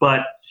down.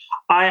 But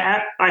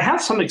I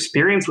have some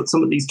experience with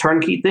some of these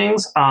turnkey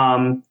things.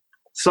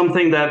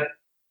 Something that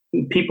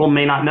people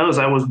may not know is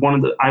I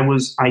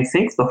was I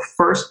think the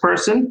first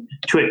person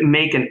to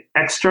make an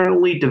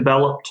externally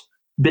developed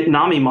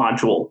Bitnami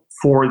module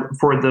for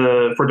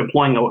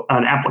deploying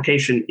an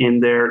application in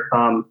their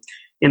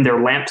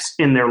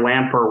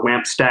LAMP or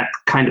WAMP stack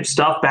kind of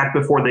stuff back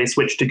before they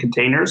switched to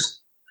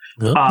containers.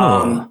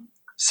 Oh.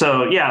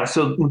 So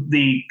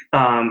the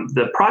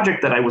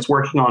project that I was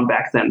working on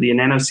back then, the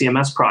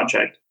NanoCMS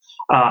project,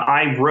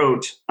 I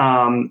wrote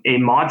a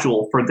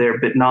module for their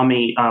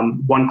Bitnami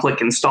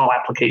one-click install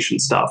application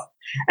stuff.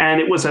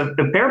 And it was a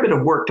fair bit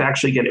of work to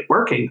actually get it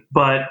working.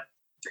 But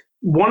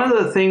one of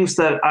the things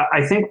that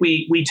I think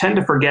we tend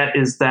to forget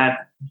is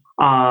that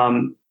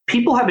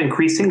people have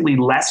increasingly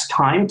less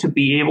time to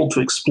be able to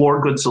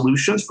explore good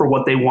solutions for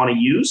what they want to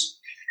use.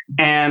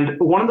 And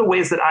one of the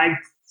ways that I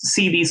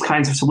see these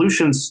kinds of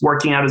solutions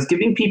working out is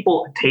giving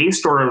people a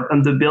taste or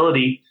the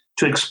ability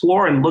to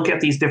explore and look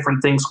at these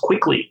different things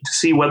quickly to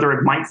see whether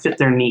it might fit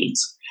their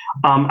needs.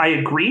 I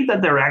agree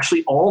that they're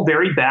actually all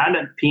very bad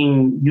at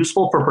being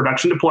useful for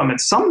production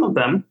deployment. Some of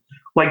them,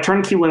 like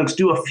Turnkey Linux,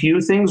 do a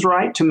few things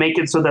right to make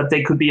it so that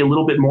they could be a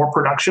little bit more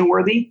production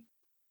worthy.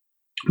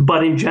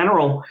 But in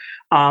general,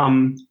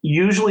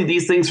 usually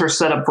these things are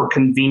set up for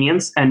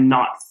convenience and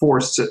not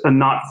for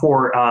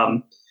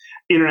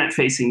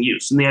internet-facing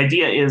use. And the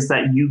idea is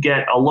that you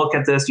get a look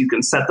at this, you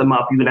can set them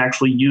up, you can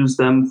actually use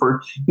them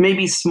for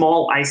maybe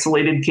small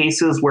isolated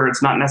cases where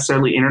it's not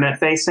necessarily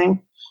internet-facing.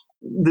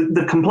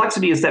 The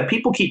complexity is that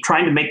people keep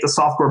trying to make the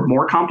software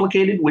more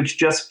complicated, which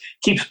just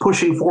keeps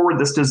pushing forward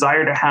this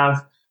desire to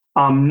have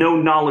no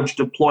knowledge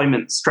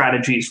deployment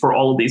strategies for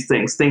all of these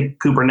things.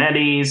 Think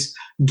Kubernetes,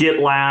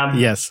 GitLab.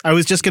 Yes, I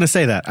was just going to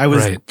say that. I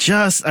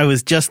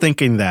was just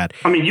thinking that.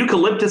 I mean,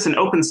 Eucalyptus and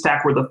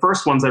OpenStack were the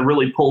first ones that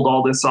really pulled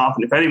all this off.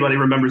 And if anybody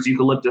remembers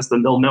Eucalyptus,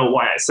 then they'll know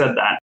why I said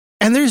that.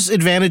 And there's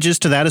advantages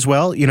to that as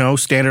well.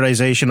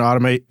 Standardization,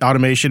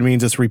 automation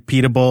means it's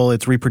repeatable,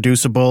 it's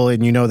reproducible,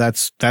 and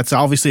that's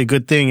obviously a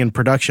good thing in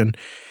production.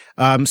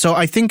 So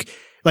I think,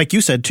 like you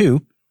said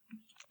too,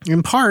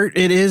 in part,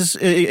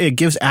 it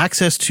gives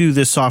access to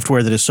this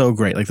software that is so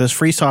great, like this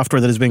free software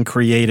that has been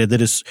created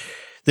that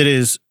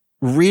is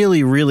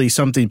really, really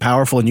something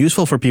powerful and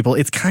useful for people.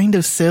 It's kind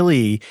of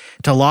silly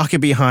to lock it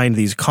behind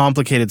these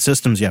complicated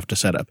systems you have to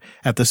set up.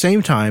 At the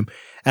same time,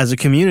 as a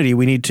community,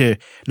 we need to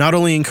not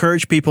only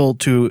encourage people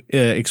to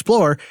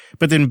explore,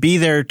 but then be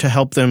there to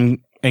help them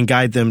and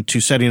guide them to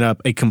setting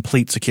up a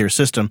complete secure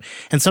system.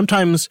 And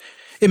sometimes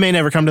it may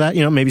never come to that.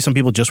 Maybe some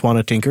people just want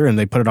to tinker and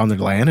they put it on their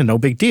LAN and no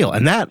big deal.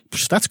 And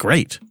that's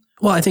great.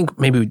 Well, I think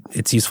maybe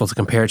it's useful to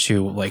compare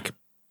to like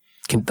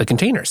the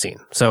container scene.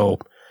 So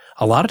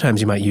a lot of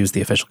times you might use the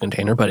official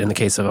container, but in the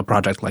case of a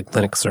project like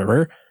Linux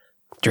Server,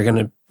 you're going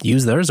to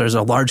use theirs. There's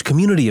a large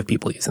community of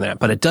people using that,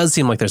 but it does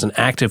seem like there's an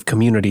active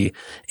community.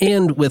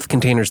 And with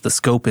containers, the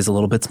scope is a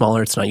little bit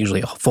smaller. It's not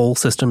usually a full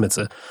system. It's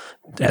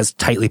as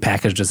tightly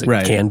packaged as it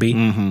can be.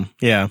 Mm-hmm.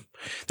 Yeah.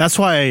 That's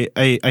why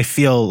I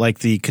feel like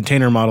the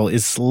container model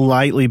is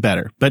slightly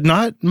better, but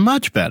not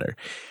much better.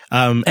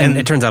 And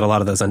it turns out a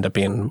lot of those end up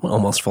being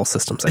almost full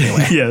systems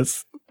anyway.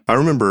 Yes. I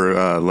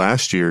remember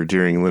last year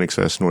during Linux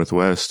Fest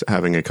Northwest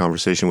having a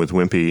conversation with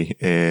Wimpy,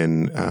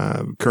 and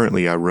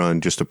currently I run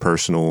just a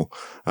personal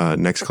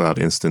Nextcloud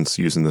instance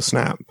using the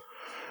Snap.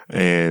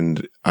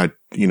 And I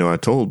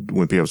told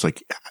Wimpy, I was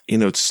like,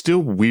 it's still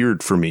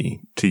weird for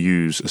me to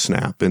use a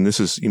Snap. And this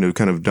is,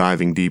 kind of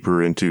diving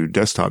deeper into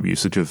desktop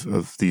usage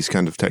of these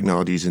kind of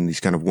technologies and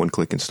these kind of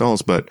one-click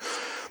installs.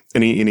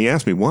 And he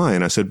asked me why.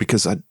 And I said,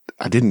 because I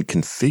didn't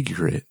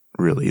configure it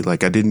really.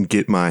 Like I didn't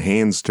get my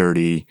hands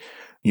dirty.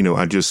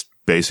 I just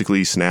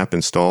basically Snap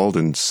installed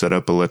and set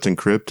up a Let's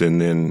Encrypt, and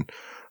then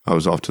I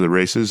was off to the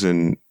races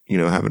and,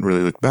 haven't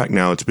really looked back.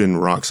 Now it's been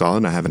rock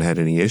solid. I haven't had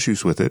any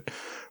issues with it,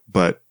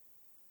 but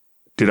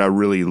did I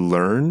really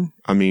learn?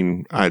 I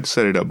mean, I had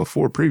set it up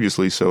before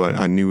previously, so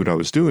I knew what I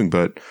was doing,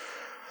 but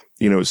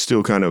it's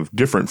still kind of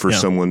different for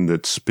someone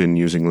that's been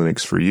using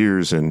Linux for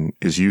years and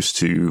is used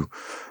to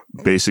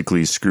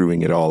basically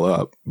screwing it all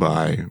up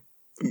by,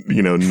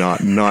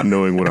 not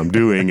knowing what I'm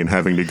doing and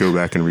having to go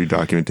back and read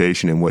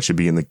documentation and what should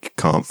be in the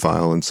comp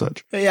file and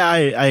such. Yeah,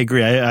 I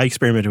agree. I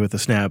experimented with the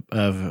snap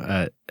of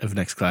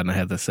Nextcloud, and I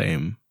had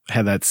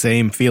that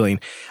same feeling.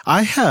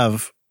 I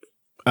have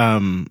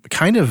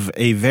kind of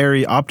a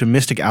very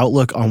optimistic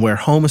outlook on where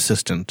Home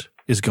Assistant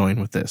is going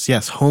with this.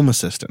 Yes, Home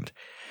Assistant.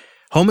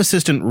 Home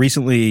Assistant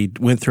recently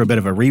went through a bit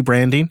of a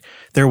rebranding.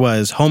 There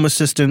was Home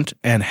Assistant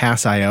and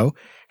HAS.io.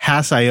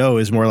 HAS.io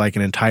is more like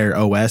an entire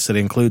OS that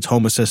includes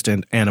Home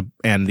Assistant and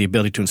the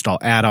ability to install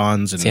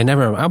add-ons. And, See,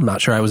 I'm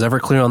not sure I was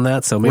ever clear on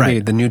that, so maybe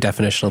the new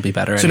definition will be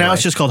better. So now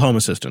it's just called Home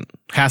Assistant.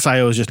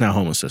 HAS.io is just now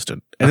Home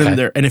Assistant. And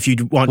then if you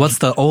want, what's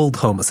the old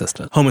Home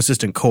Assistant? Home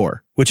Assistant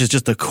Core, which is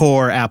just the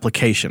core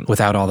application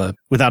without all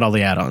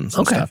the add-ons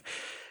and stuff.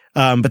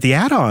 But the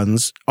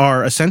add-ons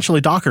are essentially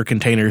Docker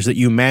containers that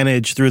you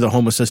manage through the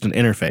Home Assistant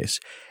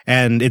interface.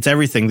 And it's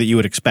everything that you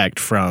would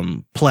expect,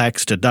 from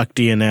Plex to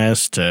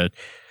DuckDNS to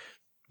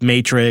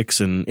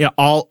Matrix and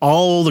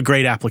all the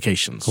great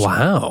applications.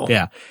 Wow.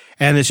 Yeah.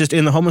 And it's just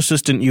in the Home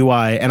Assistant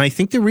UI. And I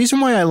think the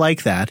reason why I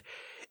like that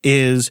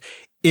is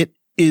it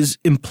is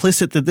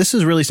implicit that this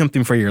is really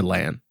something for your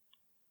LAN,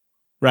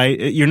 right?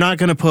 You're not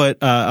going to put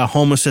a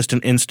Home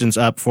Assistant instance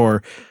up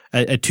for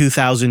a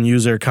 2,000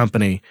 user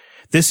company.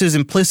 This is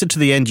implicit to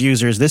the end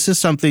users. This is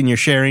something you're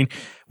sharing.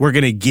 We're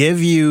going to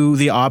give you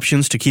the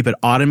options to keep it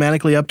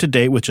automatically up to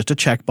date with just a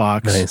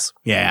checkbox. Nice.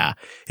 Yeah.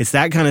 It's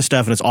that kind of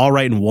stuff. And it's all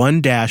right in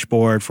one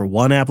dashboard for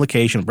one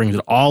application. It brings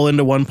it all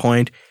into one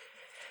point.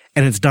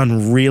 And it's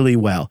done really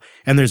well.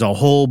 And there's a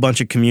whole bunch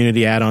of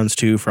community add-ons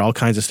too for all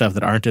kinds of stuff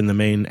that aren't in the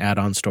main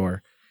add-on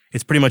store.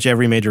 It's pretty much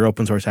every major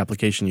open source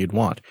application you'd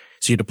want.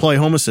 So you deploy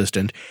Home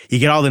Assistant, you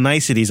get all the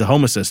niceties of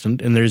Home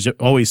Assistant, and there's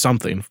always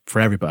something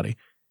for everybody.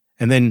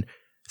 And then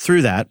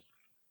through that,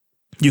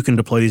 you can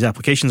deploy these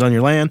applications on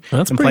your LAN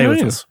and play with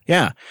them.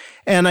 Yeah.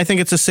 And I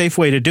think it's a safe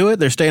way to do it.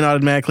 They're staying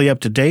automatically up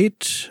to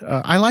date.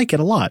 I like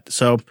it a lot.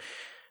 So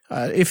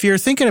if you're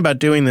thinking about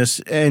doing this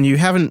and you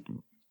haven't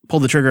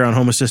pulled the trigger on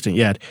Home Assistant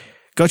yet,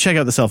 go check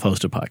out the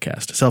Self-Hosted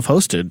podcast.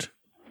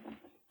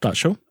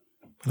 Self-hosted.show.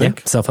 Yeah,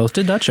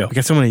 self-hosted.show. We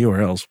got so many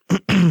URLs.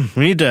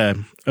 We need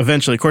to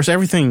eventually, of course,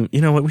 everything,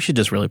 you know what, we should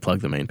just really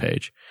plug the main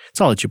page.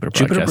 It's all at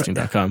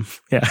jupiterbroadcasting.com.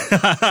 Yeah.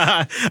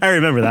 I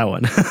remember that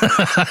one.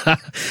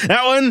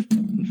 That one,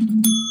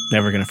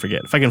 never going to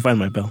forget. If I can find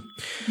my bell.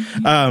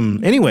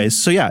 Anyways,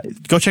 so yeah,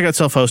 go check out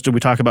Self-Hosted. We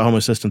talk about Home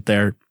Assistant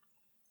there.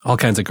 All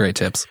kinds of great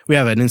tips. We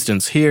have an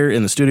instance here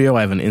in the studio.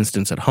 I have an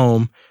instance at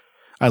home.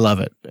 I love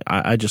it.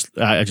 I just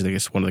think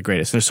it's one of the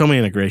greatest. There's so many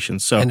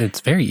integrations. And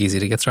it's very easy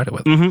to get started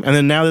with. Mm-hmm. And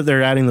then now that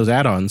they're adding those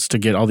add-ons to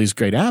get all these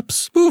great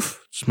apps,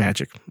 oof, it's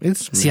magic.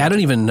 I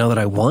don't even know that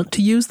I want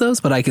to use those,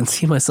 but I can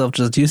see myself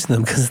just using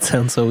them because it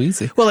sounds so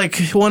easy. Well, like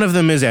one of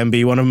them is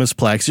MB, one of them is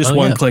Plex. Just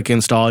one-click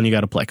install and you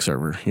got a Plex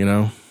server, you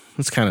know?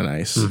 It's kind of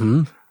nice.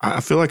 Mm-hmm.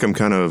 I feel like I'm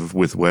kind of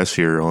with Wes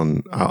here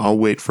on, I'll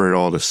wait for it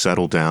all to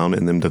settle down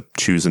and then to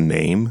choose a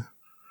name.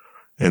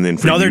 And then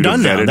they're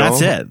done now.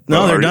 That's it.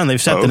 No, they're done.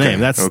 They've set the name.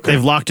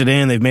 They've locked it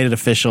in. They've made it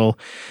official.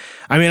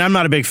 I mean, I'm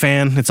not a big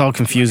fan. It's all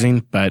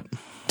confusing, but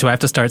do I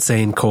have to start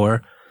saying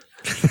core?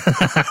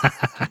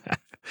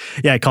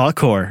 Yeah, call it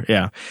core.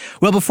 Yeah.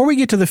 Well, before we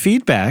get to the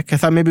feedback, I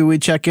thought maybe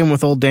we'd check in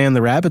with old Dan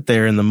the Rabbit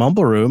there in the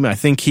Mumble Room. I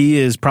think he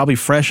is probably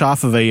fresh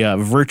off of a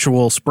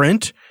virtual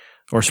sprint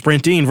or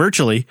sprinting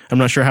virtually. I'm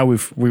not sure how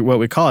what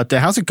we call it.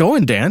 How's it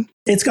going, Dan?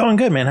 It's going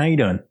good, man. How you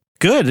doing?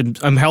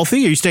 Good. I'm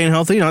healthy. Are you staying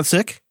healthy? Not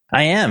sick?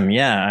 I am,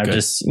 yeah. I'm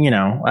just,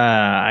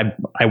 I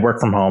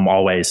work from home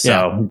always,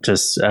 so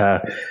just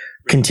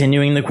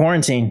continuing the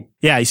quarantine.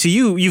 Yeah, so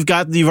you've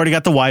already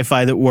got the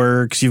Wi-Fi that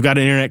works. You've got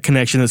an internet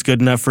connection that's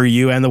good enough for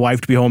you and the wife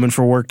to be home and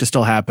for work to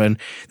still happen.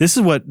 This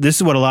is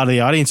what a lot of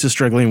the audience is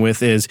struggling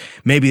with is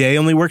maybe they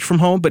only worked from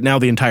home, but now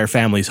the entire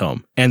family's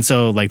home, and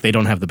so like they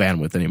don't have the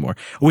bandwidth anymore.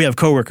 We have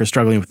coworkers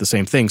struggling with the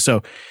same thing.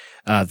 So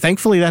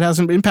thankfully that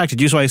hasn't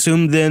impacted you. So I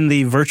assume then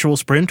the virtual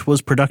sprint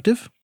was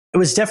productive. It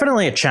was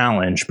definitely a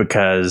challenge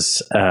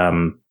because,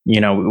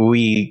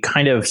 we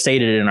kind of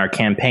stated in our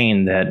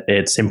campaign that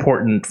it's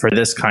important for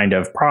this kind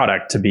of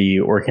product to be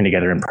working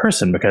together in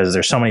person because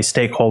there's so many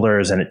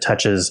stakeholders and it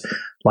touches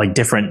like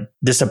different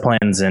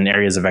disciplines and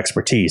areas of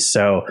expertise.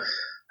 So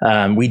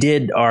we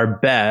did our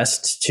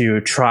best to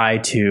try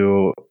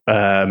to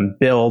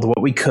build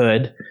what we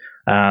could.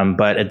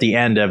 But at the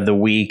end of the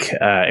week,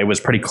 it was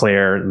pretty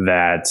clear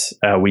that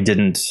we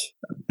didn't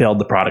build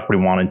the product we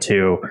wanted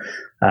to.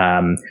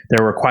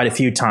 There were quite a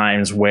few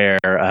times where,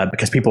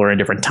 because people are in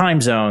different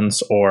time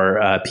zones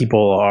or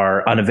people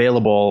are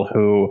unavailable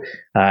who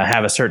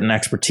have a certain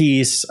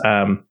expertise,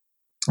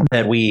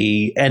 that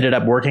we ended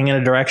up working in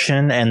a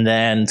direction and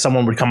then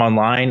someone would come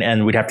online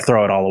and we'd have to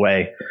throw it all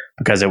away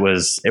because it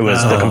was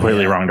the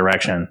completely wrong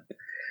direction.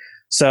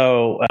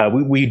 So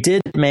we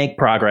did make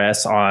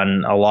progress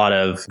on a lot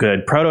of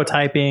good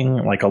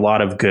prototyping, like a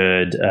lot of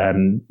good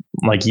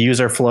like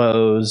user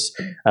flows.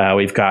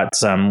 We've got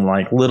some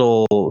like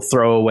little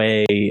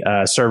throwaway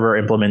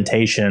server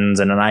implementations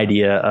and an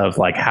idea of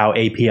like how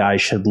API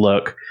should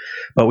look.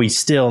 But we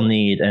still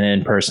need an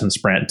in-person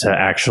sprint to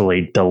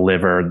actually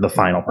deliver the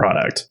final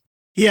product.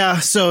 Yeah,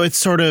 so it's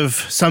sort of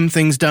some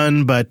things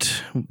done,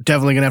 but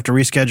definitely going to have to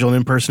reschedule an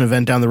in-person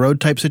event down the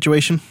road type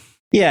situation.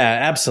 Yeah,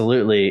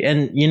 absolutely.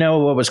 And you know,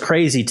 what was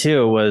crazy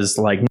too was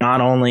like,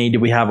 not only do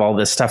we have all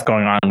this stuff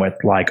going on with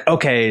like,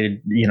 okay,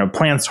 you know,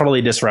 plans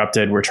totally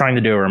disrupted. We're trying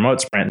to do a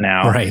remote sprint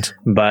now. Right.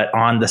 But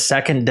on the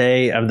second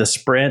day of the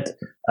sprint,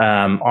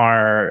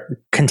 our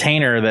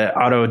container that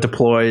auto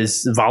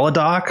deploys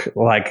Voladoc,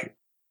 like,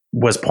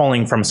 was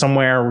pulling from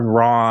somewhere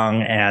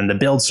wrong and the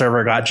build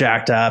server got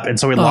jacked up. And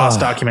so we lost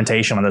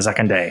documentation on the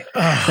second day.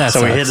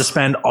 So we had to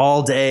spend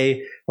all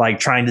day like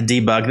trying to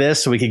debug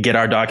this so we could get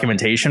our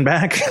documentation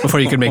back before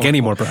you could make any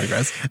more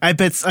progress. I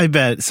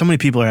bet so many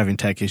people are having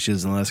tech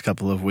issues in the last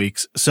couple of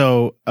weeks.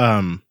 So,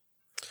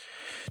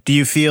 do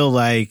you feel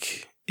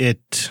like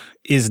it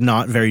is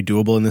not very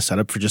doable in the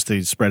setup for just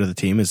the spread of the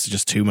team? It's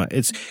just too much.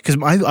 It's because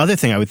my other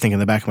thing I would think in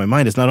the back of my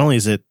mind is not only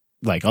is it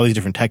like all these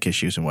different tech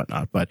issues and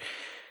whatnot, but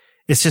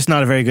it's just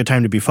not a very good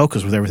time to be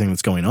focused with everything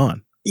that's going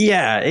on.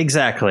 Yeah,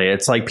 exactly.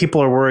 It's like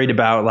people are worried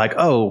about like,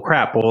 oh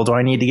crap, well, do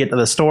I need to get to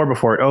the store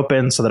before it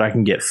opens so that I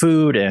can get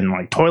food and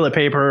like toilet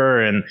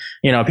paper? And,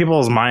 you know,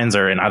 people's minds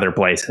are in other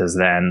places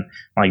than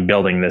like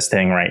building this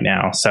thing right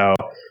now. So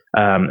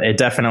it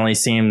definitely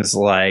seems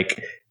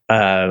like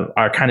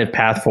our kind of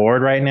path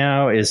forward right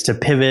now is to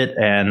pivot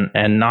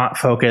and not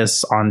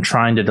focus on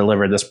trying to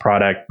deliver this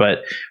product,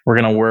 but we're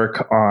going to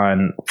work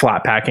on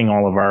flat packing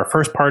all of our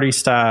first party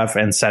stuff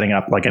and setting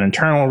up like an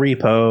internal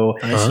repo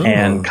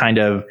and kind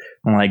of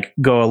like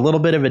go a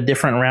little bit of a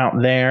different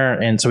route there.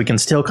 And so we can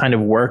still kind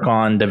of work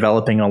on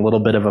developing a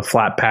little bit of a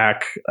flat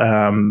pack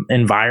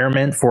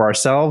environment for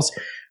ourselves.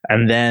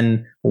 And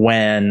then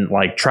when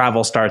like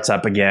travel starts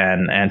up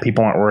again and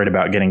people aren't worried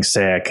about getting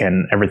sick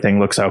and everything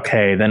looks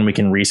okay, then we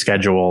can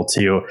reschedule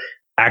to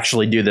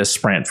actually do this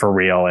sprint for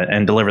real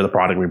and deliver the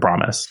product we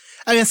promised.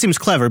 I mean, it seems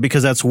clever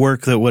because that's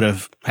work that would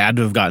have had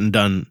to have gotten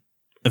done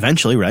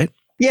eventually, right?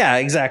 Yeah,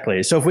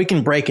 exactly. So if we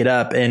can break it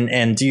up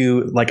and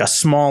do like a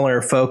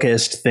smaller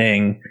focused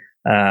thing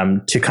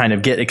to kind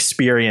of get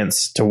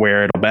experience to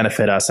where it'll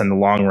benefit us in the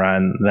long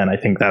run, then I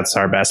think that's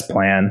our best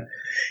plan.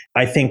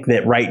 I think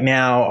that right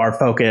now our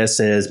focus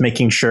is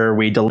making sure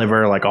we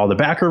deliver like all the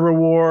backer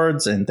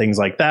rewards and things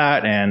like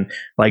that and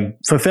like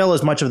fulfill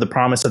as much of the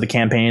promise of the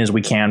campaign as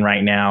we can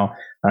right now.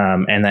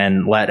 And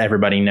then let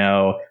everybody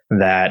know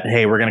that,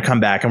 hey, we're going to come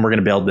back and we're going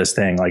to build this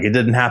thing. Like it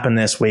didn't happen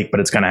this week, but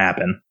it's going to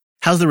happen.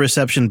 How's the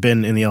reception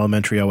been in the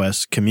Elementary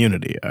OS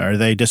community? Are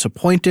they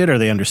disappointed? Are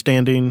they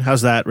understanding?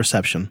 How's that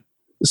reception?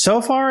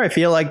 So far, I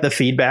feel like the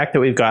feedback that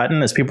we've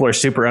gotten is people are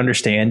super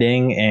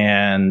understanding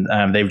and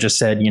they've just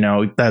said, you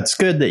know, that's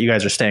good that you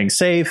guys are staying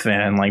safe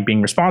and like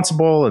being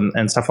responsible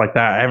and stuff like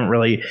that. I haven't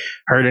really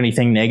heard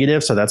anything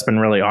negative. So that's been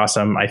really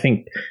awesome. I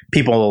think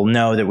people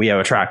know that we have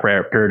a track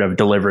record of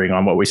delivering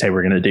on what we say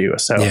we're going to do.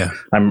 So yeah.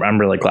 I'm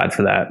really glad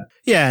for that.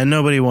 Yeah. And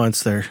nobody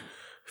wants their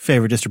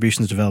favorite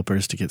distributions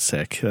developers to get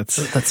sick.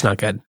 That's not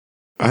good.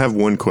 I have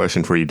one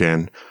question for you,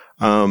 Dan.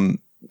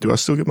 Do I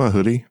still get my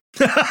hoodie?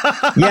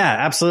 Yeah,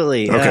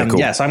 absolutely. Okay, cool.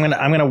 Yeah, so I'm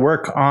gonna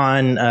work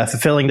on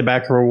fulfilling the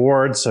backer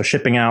rewards, so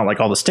shipping out like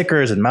all the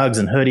stickers and mugs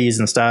and hoodies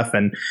and stuff.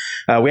 And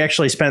we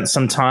actually spent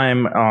some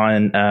time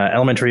on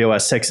Elementary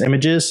OS 6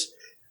 images,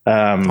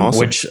 awesome.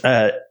 Which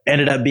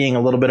ended up being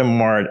a little bit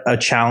more a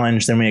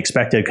challenge than we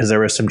expected because there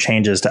were some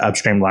changes to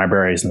upstream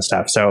libraries and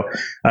stuff. So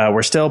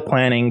we're still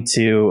planning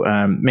to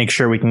make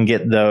sure we can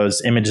get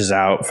those images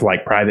out for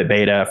like private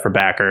beta for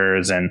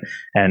backers,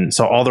 and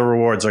so all the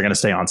rewards are going to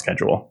stay on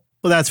schedule.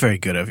 Well, that's very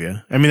good of you.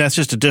 I mean, that's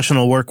just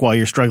additional work while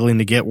you're struggling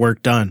to get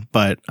work done,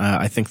 but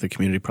I think the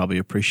community probably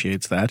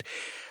appreciates that.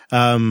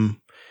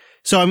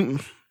 So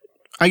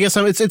I guess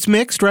it's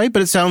mixed, right?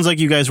 But it sounds like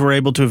you guys were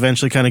able to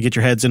eventually kind of get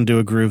your heads into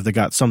a groove that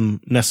got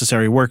some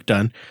necessary work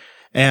done.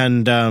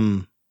 And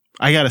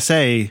I got to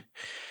say,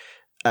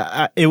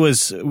 it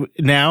was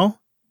now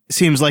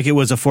seems like it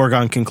was a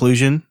foregone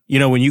conclusion. You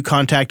know, when you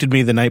contacted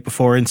me the night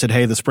before and said,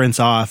 hey, the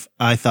sprint's off,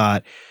 I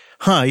thought,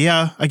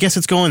 yeah, I guess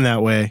it's going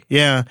that way.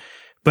 Yeah.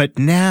 But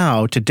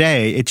now,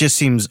 today, it just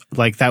seems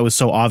like that was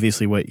so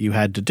obviously what you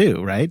had to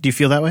do, right? Do you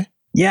feel that way?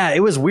 Yeah,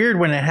 it was weird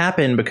when it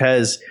happened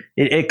because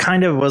it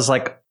kind of was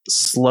like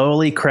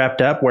slowly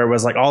crept up where it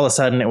was like all of a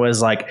sudden it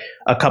was like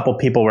a couple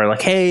people were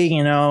like, hey,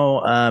 you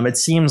know, it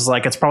seems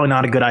like it's probably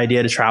not a good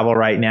idea to travel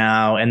right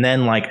now. And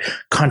then like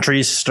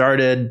countries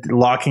started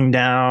locking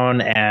down,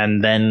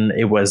 and then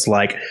it was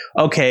like,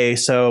 okay,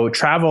 so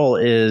travel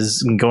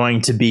is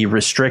going to be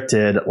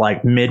restricted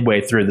like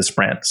midway through the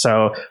sprint.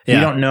 So we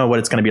don't know what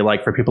it's going to be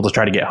like for people to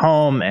try to get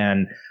home.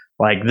 And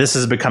like this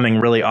is becoming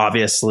really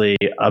obviously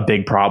a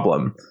big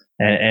problem.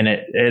 And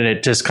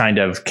it just kind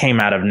of came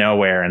out of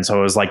nowhere. And so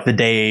it was like the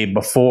day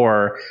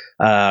before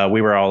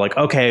we were all like,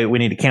 okay, we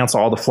need to cancel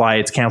all the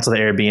flights, cancel the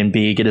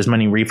Airbnb, get as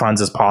many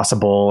refunds as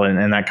possible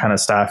and that kind of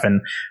stuff.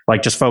 And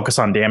like just focus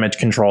on damage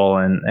control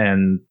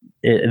and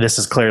this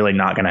is clearly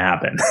not going to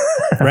happen.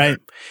 Right.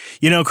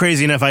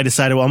 Crazy enough, I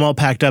decided, well, I'm all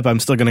packed up. I'm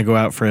still going to go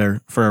out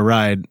for a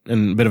ride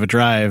and a bit of a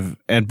drive.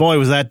 And boy,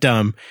 was that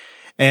dumb.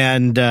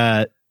 And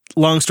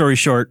long story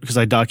short, because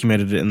I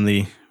documented it in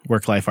the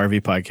Work Life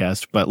RV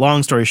podcast, but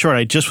long story short,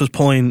 I just was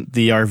pulling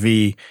the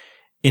RV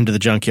into the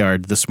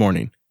junkyard this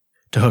morning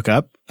to hook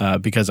up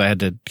because I had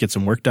to get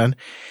some work done.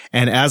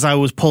 And as I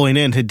was pulling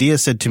in, Hadia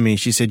said to me,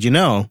 she said,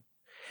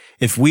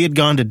 if we had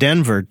gone to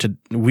Denver,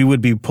 we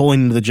would be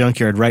pulling into the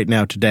junkyard right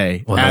now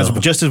today. Wow.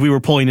 Just as we were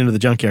pulling into the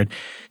junkyard,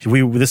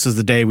 this is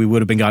the day we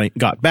would have been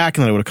got back,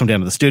 and then I would have come down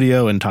to the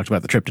studio and talked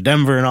about the trip to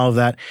Denver and all of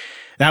that.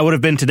 That would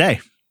have been today.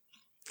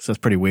 So it's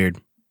pretty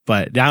weird.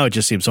 But now it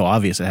just seems so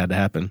obvious it had to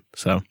happen.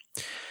 So,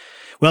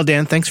 well,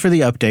 Dan, thanks for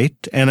the update.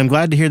 And I'm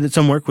glad to hear that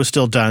some work was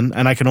still done.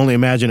 And I can only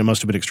imagine it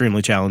must have been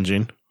extremely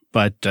challenging.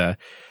 But I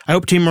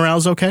hope team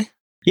morale's okay.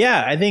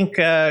 Yeah, I think,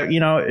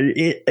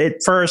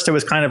 at first it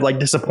was kind of like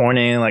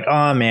disappointing, like,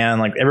 oh man,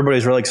 like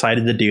everybody's really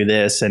excited to do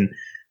this. And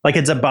like,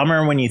 it's a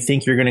bummer when you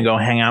think you're going to go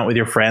hang out with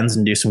your friends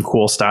and do some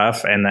cool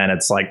stuff. And then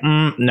it's like,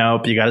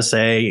 nope, you got to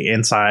stay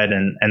inside.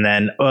 And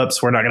then,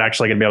 oops, we're not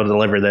actually going to be able to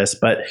deliver this.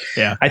 But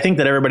yeah, I think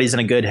that everybody's in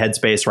a good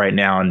headspace right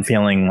now and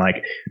feeling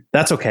like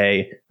that's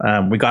okay.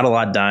 We got a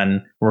lot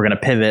done. We're going to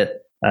pivot.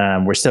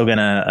 We're still going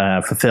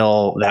to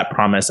fulfill that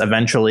promise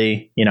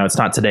eventually. It's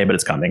not today, but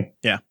it's coming.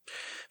 Yeah,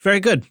 very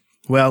good.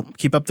 Well,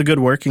 keep up the good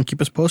work and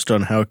keep us posted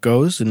on how it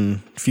goes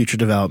and future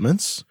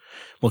developments.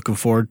 Looking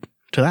forward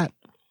to that.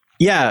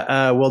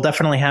 Yeah, we'll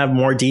definitely have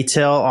more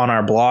detail on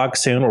our blog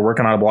soon. We're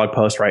working on a blog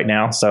post right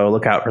now, so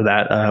look out for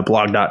that,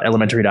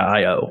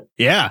 blog.elementary.io.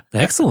 Yeah.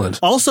 Excellent.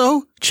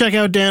 Also, check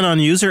out Dan on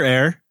User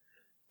Air.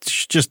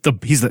 Just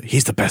he's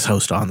the best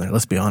host on there,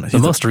 let's be honest. The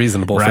most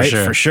reasonable, right? For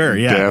sure. For sure,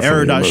 yeah.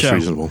 Definitely the most Error.show.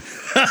 reasonable.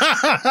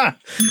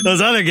 Those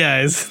other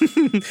guys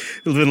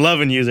who've been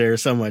loving User Air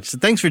so much. So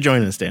thanks for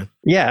joining us, Dan.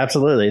 Yeah,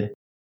 absolutely.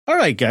 All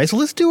right, guys,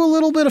 let's do a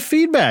little bit of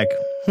feedback.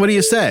 What do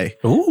you say?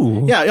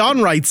 Ooh. Yeah,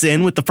 Jan writes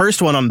in with the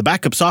first one on the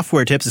backup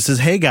software tips. It says,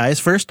 hey, guys,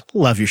 first,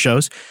 love your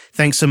shows.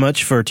 Thanks so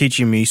much for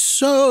teaching me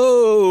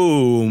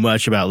so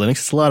much about Linux.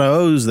 It's a lot of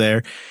O's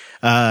there.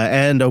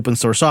 And open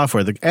source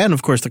software, and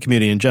of course the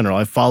community in general.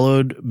 I've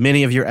followed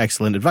many of your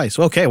excellent advice.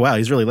 Okay, wow,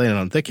 he's really laying it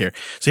on thick here.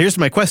 So here's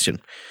my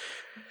question.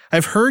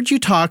 I've heard you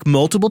talk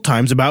multiple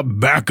times about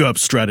backup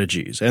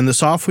strategies and the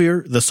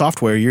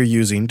software you're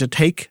using to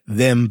take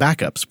them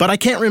backups, but I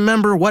can't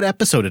remember what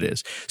episode it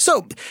is.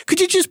 So could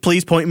you just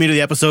please point me to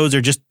the episodes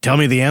or just tell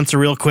me the answer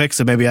real quick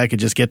so maybe I could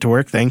just get to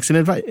work? Thanks in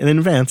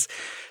advance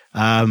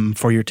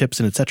for your tips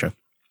and etc.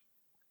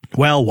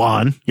 Well,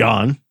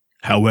 Jan,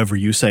 however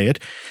you say it,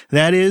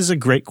 that is a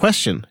great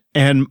question.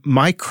 And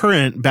my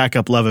current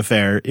backup love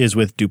affair is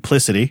with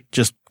Duplicity.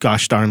 Just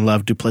gosh darn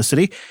love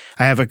Duplicity.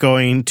 I have it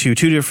going to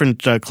 2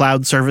 different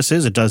cloud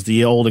services. It does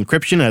the old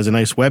encryption, has a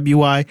nice web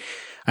UI.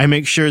 I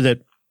make sure that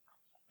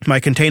my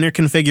container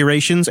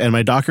configurations and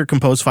my Docker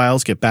Compose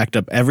files get backed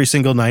up every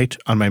single night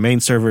on my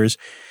main servers.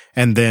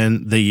 And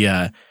then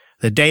the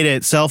data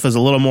itself is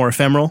a little more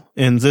ephemeral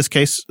in this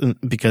case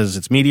because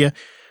it's media.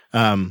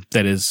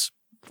 That is,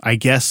 I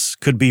guess,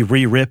 could be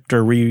re-ripped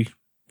or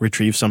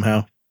retrieved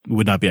somehow.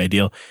 Would not be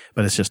ideal,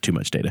 but it's just too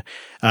much data.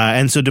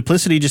 And so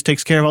Duplicity just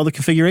takes care of all the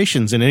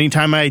configurations. And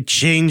anytime I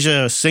change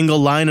a single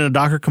line in a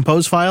Docker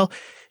Compose file,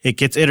 it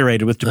gets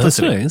iterated with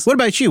Duplicity. That's nice. What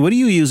about you? What are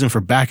you using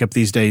for backup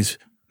these days,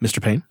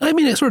 Mr. Payne? I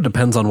mean, it sort of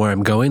depends on where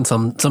I'm going.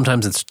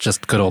 Sometimes it's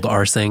just good old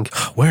rsync.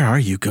 Where are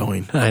you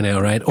going? I know,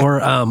 right?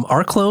 Or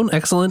rclone,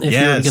 excellent if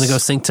you're going to go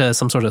sync to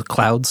some sort of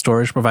cloud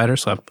storage provider.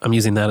 So I'm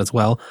using that as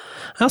well.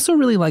 I also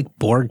really like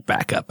Borg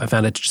Backup. I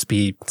found it to just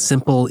be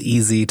simple,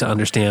 easy to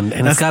understand,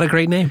 and it's got a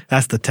great name.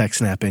 That's the tech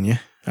snap in you.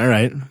 All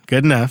right,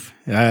 good enough.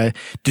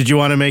 Did you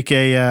want to make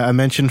a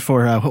mention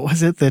for what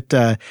was it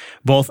that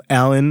both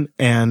Alan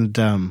and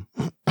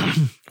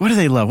what do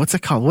they love? What's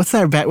it called? What's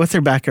their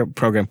backup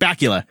program?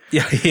 Bacula.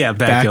 Yeah,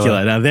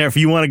 Bacula. Now there, if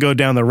you want to go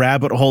down the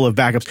rabbit hole of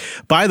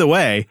backups, by the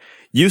way,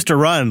 used to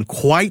run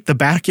quite the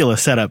Bacula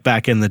setup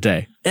back in the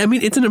day. I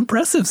mean, it's an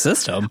impressive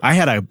system. I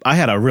had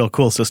a real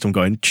cool system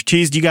going.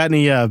 Cheese, do you got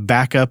any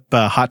backup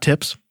hot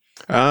tips?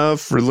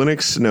 For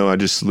Linux, no, I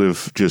just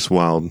live just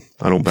wild.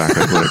 I don't back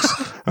up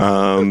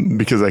Linux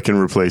because I can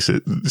replace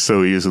it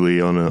so easily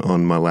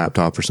on my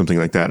laptop or something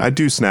like that. I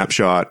do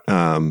snapshot,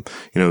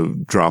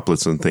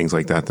 droplets and things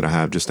like that I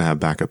have just to have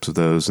backups of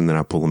those, and then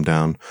I pull them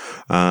down.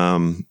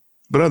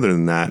 But other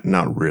than that,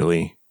 not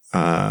really.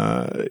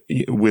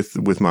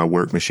 With my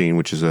work machine,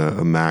 which is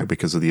a Mac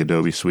because of the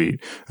Adobe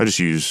suite, I just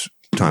use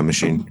Time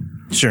Machine.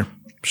 Sure.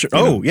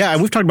 Oh, yeah.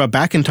 And we've talked about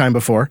back in time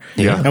before.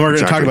 Yeah. And we're going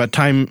to talk about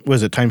time.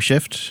 Was it Time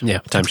Shift? Yeah,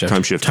 Time Shift.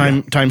 Time Shift.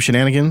 Time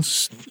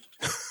shenanigans.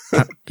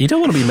 You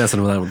don't want to be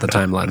messing with the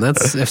timeline.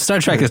 That's if Star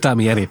Trek has taught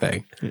me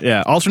anything.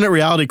 Yeah. Alternate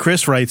reality.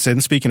 Chris writes in,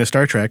 speaking of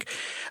Star Trek,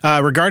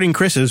 regarding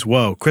Chris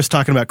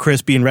talking about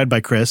Chris being read by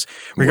Chris,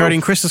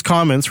 regarding Chris's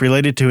comments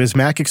related to his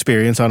Mac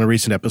experience on a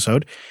recent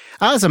episode.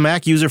 I was a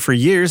Mac user for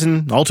years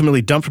and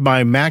ultimately dumped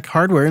my Mac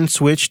hardware and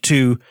switched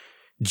to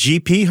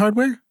GP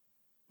hardware.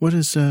 What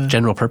is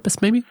General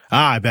purpose, maybe?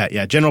 I bet.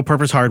 Yeah. General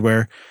purpose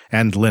hardware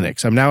and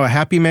Linux. I'm now a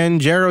happy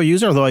Manjaro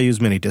user, although I use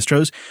many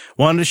distros.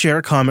 Wanted to share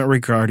a comment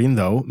regarding,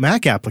 though,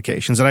 Mac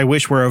applications that I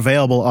wish were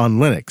available on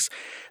Linux.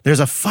 There's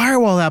a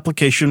firewall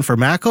application for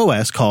Mac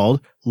OS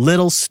called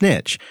Little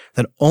Snitch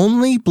that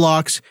only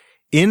blocks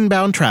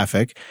inbound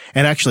traffic,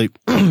 and actually,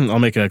 I'll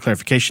make a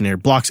clarification here,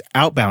 blocks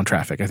outbound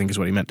traffic, I think is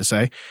what he meant to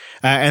say.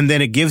 And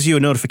then it gives you a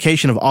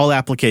notification of all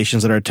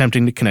applications that are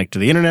attempting to connect to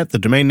the internet, the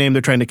domain name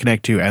they're trying to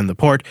connect to, and the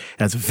port.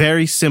 And it's a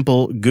very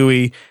simple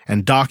GUI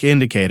and dock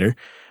indicator.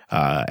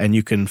 And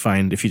you can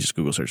find, if you just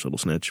Google search Little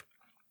Snitch.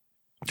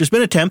 There's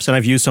been attempts, and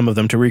I've used some of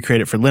them to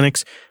recreate it for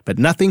Linux, but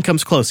nothing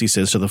comes close, he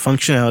says, to the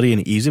functionality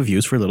and ease of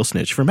use for Little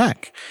Snitch for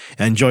Mac.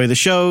 Enjoy the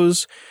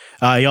shows.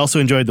 He also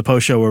enjoyed the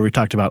post show where we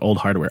talked about old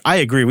hardware. I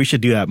agree. We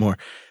should do that more.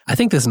 I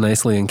think this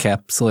nicely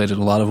encapsulated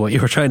a lot of what you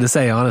were trying to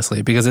say,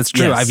 honestly, because it's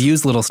true. Yes. I've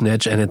used Little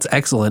Snitch and it's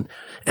excellent.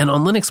 And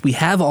on Linux, we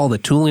have all the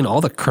tooling,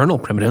 all the kernel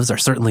primitives are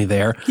certainly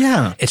there.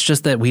 Yeah. It's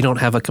just that we don't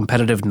have a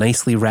competitive,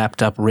 nicely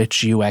wrapped up,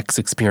 rich UX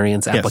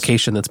experience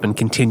application that's been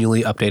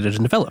continually updated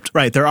and developed.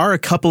 Right. There are a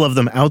couple of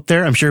them out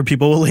there. I'm sure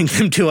people will link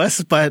them to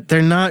us, but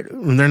they're not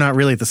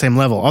really at the same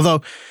level.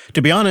 Although,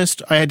 to be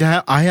honest, I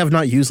have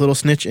not used Little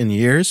Snitch in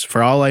years.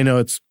 For all I know,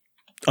 it's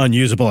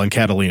unusable on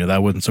Catalina.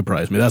 That wouldn't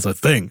surprise me. That's a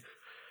thing.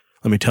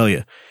 Let me tell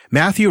you.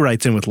 Matthew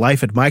writes in with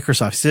life at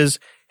Microsoft. He says,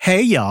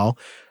 hey, y'all,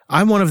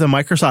 I'm one of the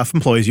Microsoft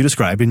employees you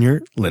described in your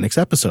Linux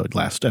episode,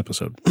 last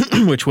episode,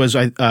 which was,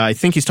 I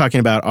think he's talking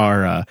about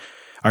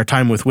our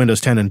time with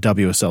Windows 10 and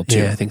WSL2.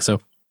 Yeah, I think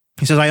so.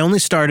 He says, I only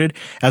started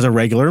as a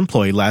regular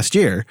employee last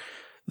year,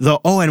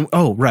 though.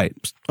 Right.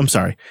 I'm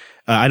sorry.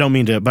 I don't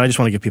mean to, but I just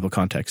want to give people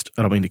context.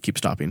 I don't mean to keep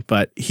stopping,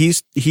 but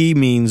he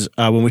means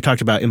when we talked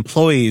about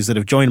employees that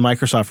have joined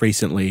Microsoft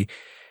recently,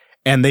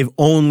 and they've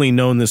only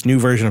known this new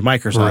version of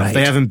Microsoft. Right.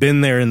 They haven't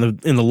been there in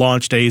the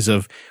launch days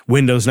of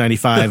Windows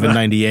 95 and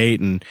 98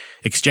 and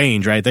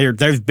Exchange, right?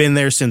 They've been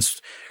there since,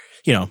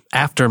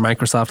 after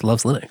Microsoft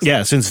loves Linux.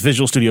 Yeah, since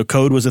Visual Studio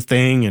Code was a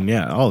thing and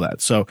all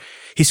that. So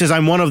he says,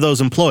 I'm one of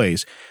those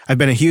employees. I've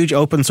been a huge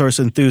open source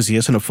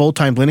enthusiast and a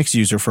full-time Linux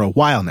user for a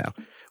while now.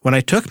 When I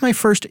took my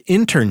first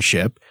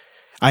internship,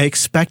 I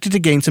expected to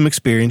gain some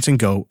experience and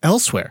go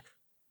elsewhere.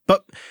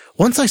 But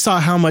once I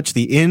saw how much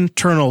the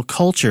internal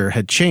culture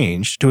had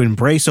changed to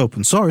embrace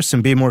open source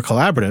and be more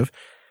collaborative,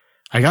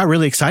 I got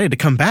really excited to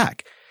come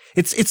back.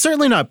 It's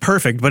certainly not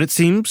perfect, but it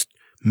seems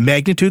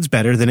magnitudes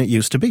better than it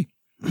used to be.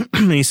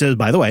 He says,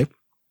 by the way,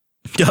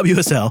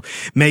 WSL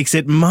makes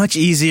it much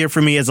easier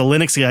for me as a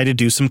Linux guy to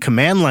do some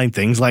command line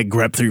things like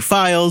grep through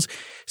files,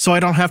 so I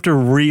don't have to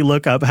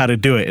re-look up how to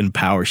do it in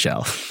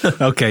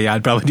PowerShell. Okay, yeah,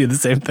 I'd probably do the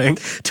same thing.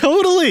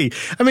 Totally.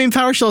 I mean,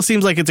 PowerShell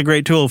seems like it's a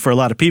great tool for a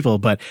lot of people,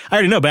 but I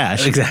already know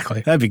Bash.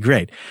 Exactly. That'd be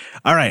great.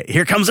 All right,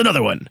 here comes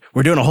another one.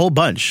 We're doing a whole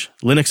bunch.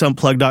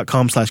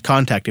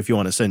 LinuxUnplugged.com/contact if you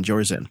want to send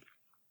yours in.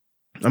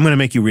 I'm going to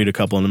make you read a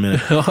couple in a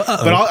minute. But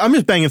I'm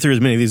just banging through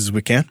as many of these as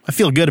we can. I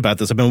feel good about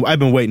this. I've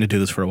been waiting to do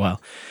this for a while.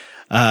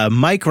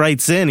 Mike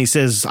writes in, he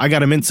says, I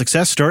got a mint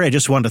success story. I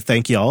just wanted to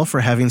thank you all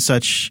for having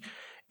such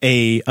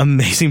a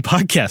amazing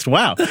podcast.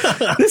 Wow.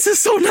 This is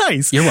so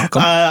nice. You're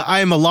welcome.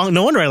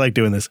 No wonder I like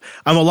doing this.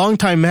 I'm a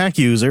longtime Mac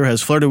user,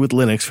 has flirted with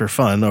Linux for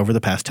fun over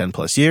the past 10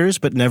 plus years,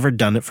 but never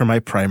done it for my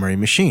primary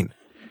machine.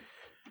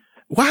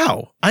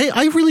 Wow.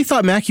 I really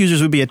thought Mac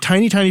users would be a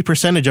tiny, tiny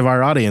percentage of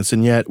our audience,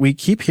 and yet we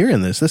keep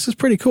hearing this. This is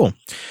pretty cool.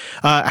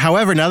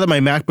 However, now that my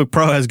MacBook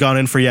Pro has gone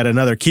in for yet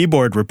another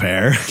keyboard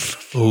repair,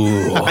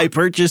 I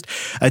purchased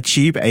a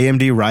cheap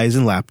AMD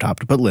Ryzen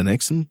laptop to put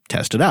Linux and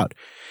test it out.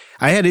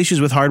 I had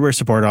issues with hardware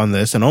support on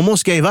this and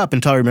almost gave up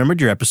until I remembered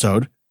your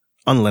episode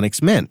on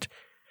Linux Mint.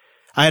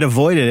 I had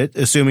avoided it,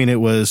 assuming it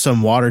was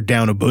some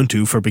watered-down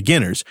Ubuntu for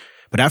beginners,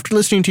 but after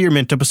listening to your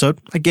Mint episode,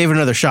 I gave it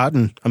another shot,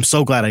 and I'm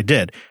so glad I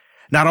did.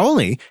 Not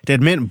only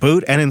did Mint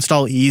boot and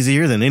install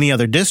easier than any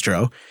other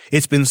distro,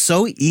 it's been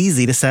so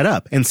easy to set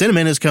up, and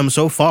Cinnamon has come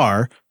so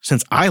far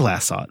since I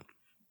last saw it.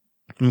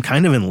 I'm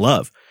kind of in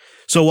love.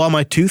 So while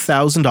my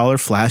 $2,000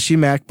 flashy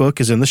MacBook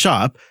is in the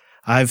shop,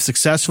 I've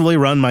successfully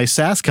run my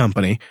SaaS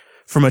company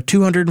from a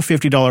 $250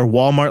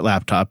 Walmart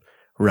laptop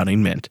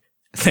running Mint.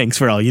 Thanks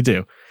for all you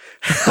do.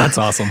 That's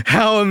awesome.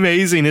 How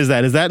amazing is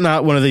that? Is that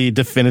not one of the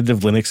definitive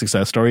Linux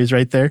success stories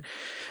right there?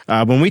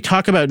 When we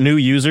talk about new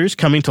users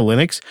coming to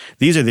Linux,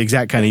 these are the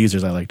exact kind of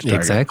users I like to target.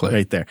 Exactly.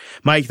 Right there.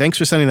 Mike, thanks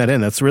for sending that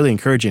in. That's really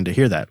encouraging to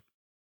hear that.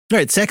 All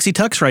right, Sexy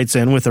Tux writes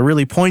in with a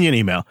really poignant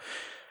email.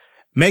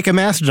 Make a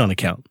Mastodon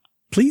account,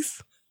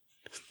 please.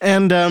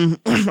 And,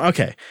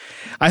 okay,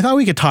 I thought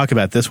we could talk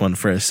about this one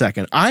for a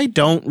second. I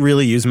don't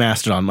really use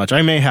Mastodon much.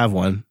 I may have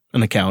an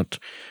account.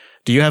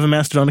 Do you have a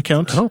Mastodon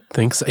account? I don't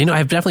think so.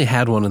 I've definitely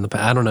had one in the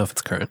past. I don't know if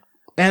it's current.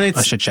 And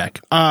I should check.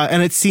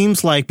 And it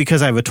seems like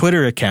because I have a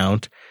Twitter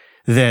account,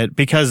 that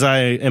because I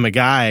am a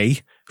guy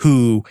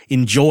who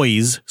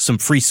enjoys some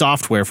free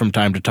software from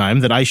time to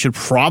time, that I should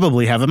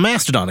probably have a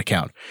Mastodon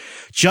account.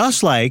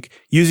 Just like,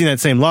 using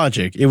that same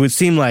logic, it would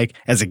seem like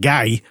as a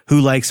guy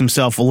who likes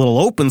himself a little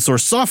open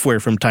source software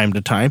from time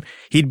to time,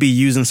 he'd be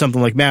using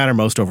something like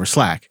Mattermost over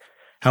Slack.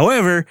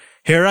 However,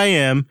 here I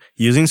am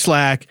using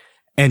Slack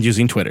and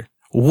using Twitter.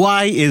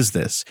 Why is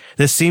this?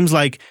 This seems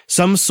like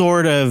some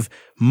sort of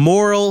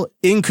moral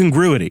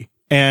incongruity.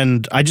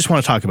 And I just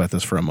want to talk about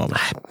this for a moment.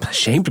 I'm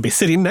ashamed to be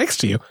sitting next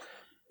to you.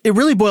 It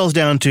really boils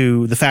down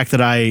to the fact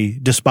that I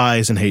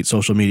despise and hate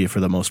social media for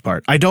the most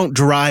part. I don't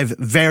derive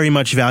very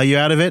much value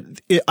out of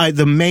it.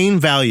 The main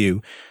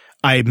value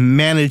I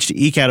manage to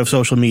eke out of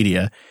social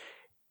media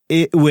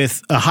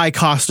with a high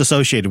cost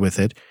associated with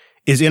it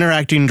is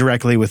interacting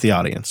directly with the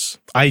audience.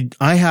 I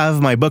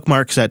have my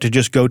bookmark set to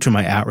just go to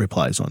my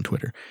 @replies on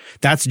Twitter.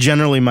 That's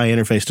generally my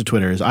interface to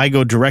Twitter is I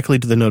go directly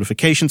to the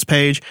notifications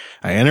page.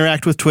 I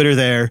interact with Twitter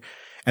there.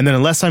 And then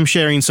unless I'm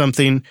sharing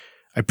something,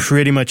 I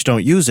pretty much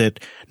don't use it.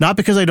 Not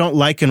because I don't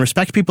like and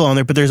respect people on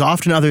there, but there's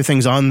often other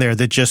things on there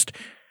that just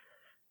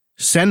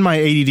send my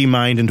ADD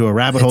mind into a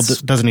rabbit hole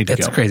that doesn't need to go.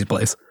 It's a crazy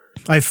place.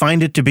 I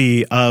find it to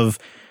be of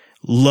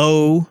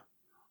low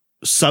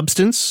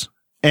substance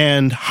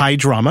and high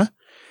drama.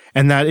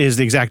 And that is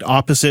the exact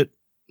opposite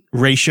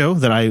ratio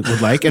that I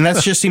would like. And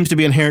that just seems to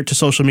be inherent to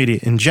social media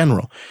in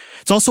general.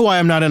 It's also why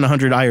I'm not in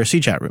 100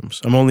 IRC chat rooms.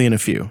 I'm only in a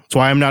few. It's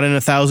why I'm not in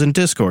 1,000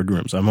 Discord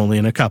rooms. I'm only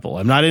in a couple.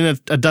 I'm not in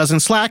a dozen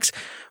Slacks.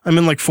 I'm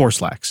in like 4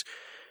 Slacks.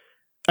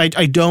 I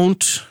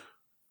don't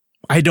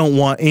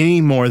want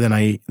any more than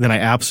I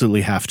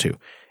absolutely have to.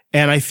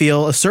 And I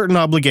feel a certain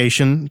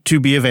obligation to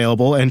be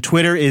available. And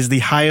Twitter is the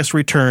highest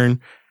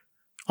return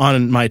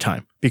on my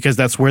time because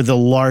that's where the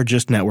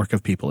largest network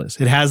of people is.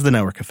 It has the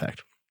network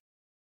effect.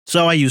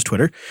 So I use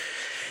Twitter.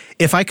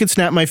 If I could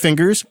snap my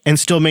fingers and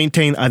still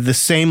maintain the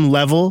same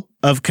level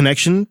of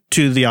connection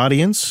to the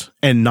audience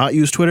and not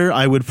use Twitter,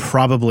 I would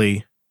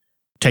probably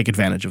take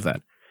advantage of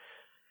that.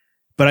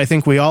 But I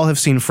think we all have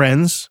seen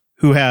friends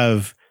who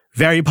have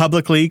very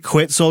publicly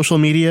quit social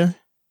media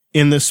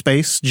in this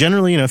space.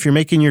 Generally, if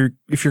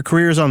your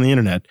career is on the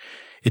internet,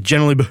 it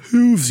generally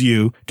behooves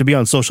you to be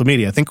on social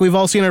media. I think we've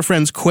all seen our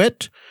friends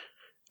quit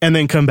and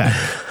then come back.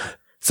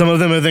 Some of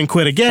them have then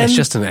quit again. It's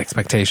just an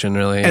expectation,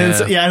 really. And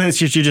it's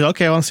just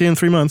okay, I'll see you in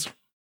 3 months.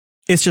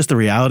 It's just the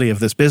reality of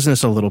this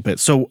business a little bit.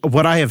 So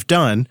what I have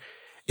done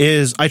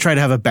is I try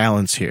to have a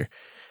balance here.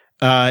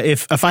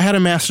 If I had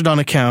a Mastodon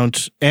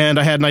account and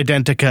I had an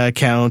Identica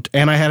account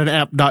and I had an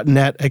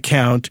app.net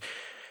account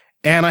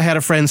and I had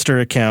a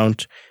Friendster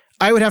account,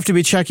 I would have to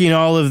be checking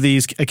all of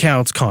these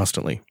accounts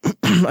constantly.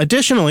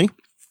 Additionally,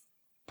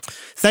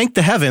 thank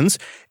the heavens,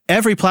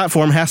 every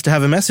platform has to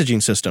have a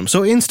messaging system.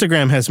 So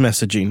Instagram has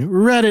messaging,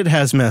 Reddit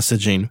has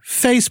messaging,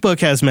 Facebook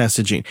has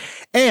messaging.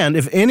 And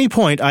if any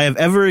point I have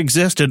ever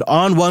existed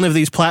on one of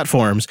these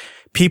platforms,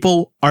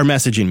 people are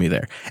messaging me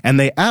there. And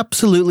they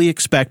absolutely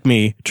expect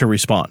me to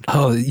respond.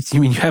 Oh, you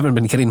mean you haven't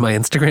been getting my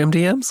Instagram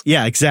DMs?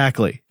 Yeah,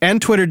 exactly. And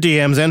Twitter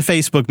DMs and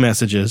Facebook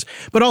messages.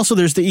 But also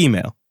there's the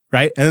email,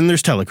 right? And then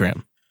there's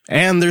Telegram.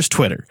 And there's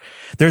Twitter.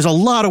 There's a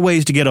lot of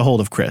ways to get a hold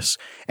of Chris.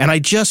 And I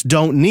just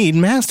don't need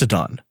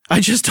Mastodon. I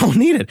just don't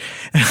need it.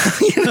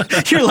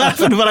 You're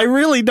laughing, but I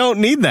really don't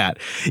need that.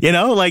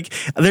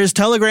 There's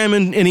Telegram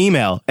and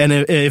email. And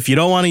if you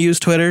don't want to use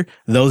Twitter,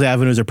 those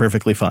avenues are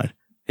perfectly fine.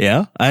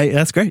 Yeah,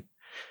 that's great.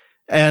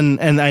 And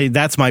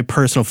that's my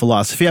personal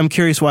philosophy. I'm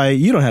curious why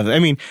you don't have it. I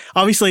mean,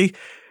 obviously,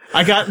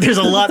 there's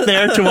a lot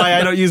there to why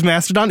I don't use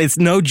Mastodon. It's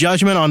no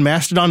judgment on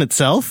Mastodon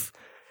itself.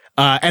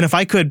 And if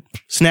I could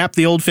snap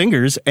the old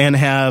fingers and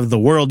have the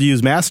world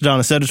use Mastodon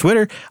instead of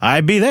Twitter,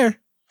 I'd be there.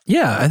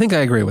 Yeah, I think I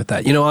agree with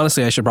that.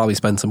 Honestly, I should probably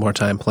spend some more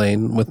time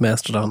playing with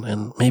Mastodon,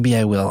 and maybe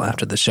I will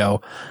after the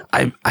show.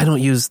 I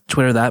don't use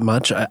Twitter that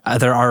much.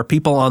 There are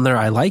people on there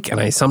I like,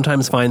 and I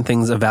sometimes find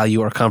things of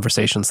value or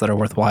conversations that are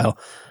worthwhile,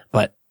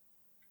 but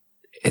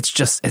it's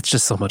just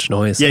so much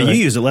noise. Yeah, you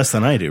use it less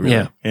than I do,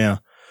 really.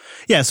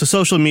 Yeah, so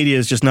social media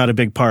is just not a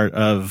big part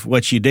of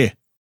what you do.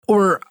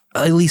 Or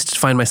at least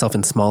find myself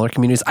in smaller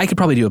communities. I could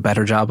probably do a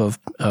better job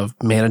of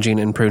managing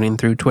and pruning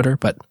through Twitter,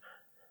 but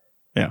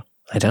yeah,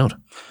 I don't.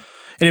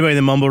 Anybody in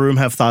the Mumble Room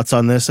have thoughts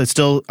on this? It's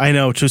still, I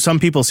know, to some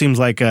people seems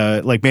like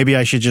maybe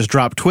I should just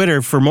drop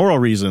Twitter for moral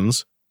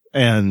reasons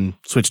and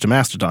switch to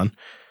Mastodon.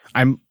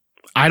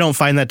 I don't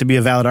find that to be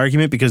a valid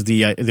argument because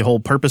the whole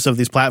purpose of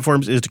these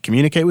platforms is to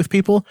communicate with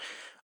people.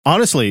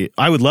 Honestly,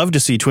 I would love to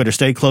see Twitter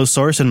stay closed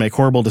source and make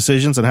horrible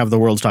decisions and have the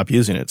world stop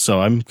using it.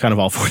 So I'm kind of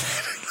all for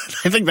that.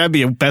 I think that'd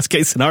be a best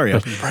case scenario.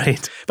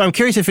 Right. But I'm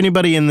curious if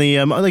anybody in the,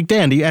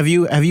 Dan, have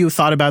you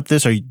thought about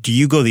this, or do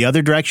you go the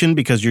other direction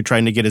because you're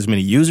trying to get as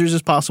many users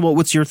as possible?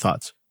 What's your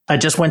thoughts? I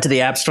just went to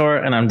the App Store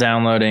and I'm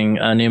downloading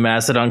a new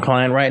Mastodon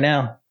client right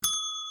now.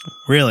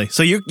 Really?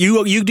 So you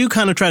do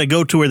kind of try to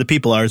go to where the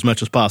people are as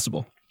much as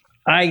possible.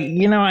 I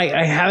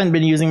haven't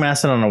been using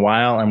Mastodon in a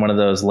while. I'm one of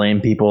those lame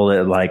people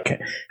that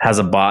has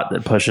a bot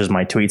that pushes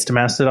my tweets to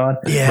Mastodon.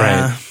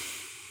 Yeah. Right.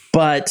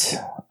 But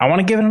I want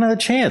to give it another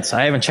chance.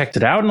 I haven't checked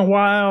it out in a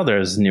while.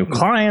 There's new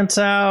clients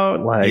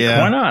out. Why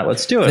not?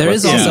 Let's do it. There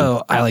is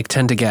also, I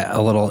tend to get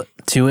a little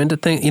too into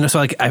things, so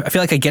I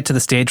feel like I get to the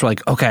stage where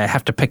okay, I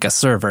have to pick a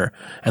server,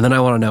 and then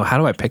I want to know, how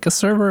do I pick a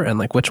server and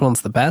which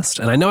one's the best?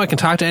 And I know I can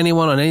talk to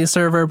anyone on any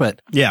server,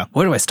 but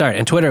where do I start?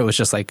 And Twitter was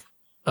just oh,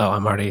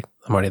 I'm already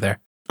there.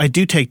 I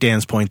do take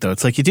Dan's point, though.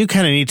 It's like you do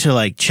kind of need to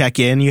like check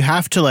in. You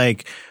have to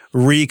like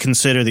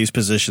reconsider these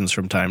positions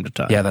from time to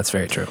time. Yeah, that's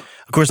very true.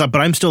 Of course, but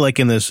I'm still like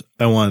in this,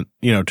 I want,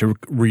 to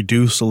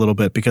reduce a little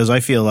bit because I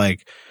feel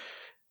like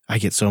I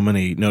get so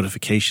many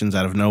notifications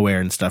out of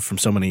nowhere and stuff from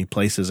so many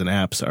places and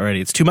apps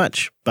already. It's too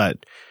much,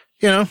 but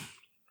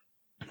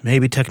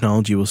maybe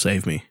technology will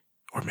save me.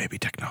 Or maybe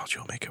technology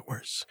will make it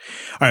worse.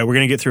 All right, we're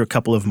going to get through a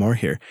couple of more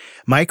here.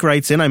 Mike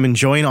writes in, I'm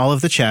enjoying all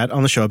of the chat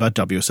on the show about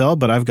WSL,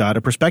 but I've got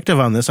a perspective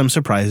on this I'm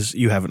surprised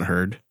you haven't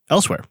heard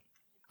elsewhere.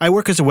 I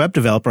work as a web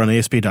developer on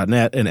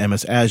ASP.NET and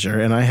MS Azure,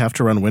 and I have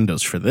to run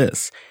Windows for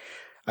this.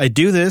 I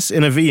do this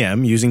in a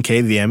VM using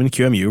KVM and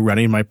QEMU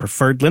running my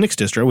preferred Linux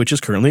distro, which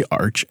is currently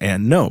Arch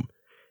and GNOME.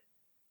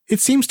 It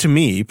seems to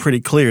me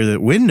pretty clear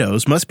that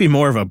Windows must be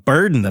more of a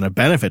burden than a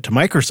benefit to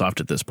Microsoft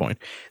at this point.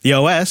 The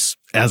OS,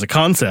 as a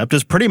concept,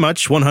 is pretty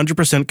much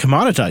 100%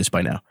 commoditized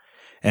by now,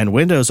 and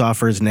Windows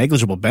offers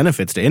negligible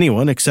benefits to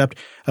anyone except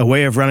a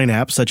way of running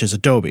apps such as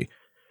Adobe.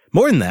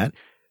 More than that,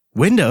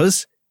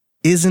 Windows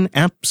is an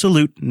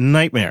absolute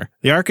nightmare.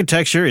 The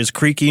architecture is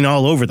creaking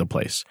all over the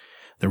place.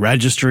 The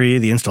registry,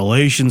 the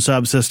installation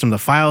subsystem, the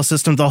file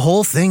system, the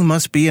whole thing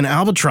must be an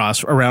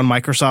albatross around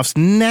Microsoft's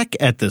neck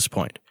at this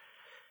point.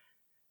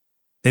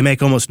 They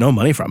make almost no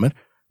money from it.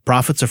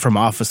 Profits are from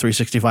Office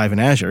 365 and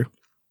Azure.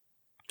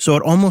 So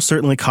it almost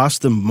certainly costs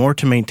them more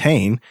to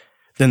maintain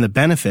than the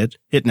benefit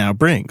it now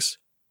brings.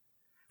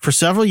 For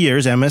several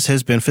years, MS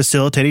has been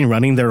facilitating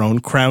running their own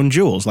crown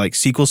jewels like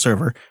SQL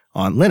Server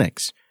on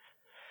Linux.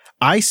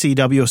 I see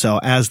WSL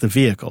as the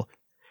vehicle,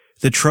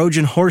 the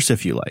Trojan horse,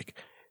 if you like,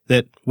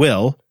 that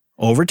will,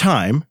 over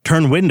time,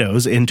 turn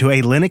Windows into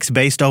a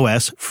Linux-based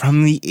OS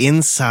from the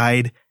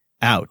inside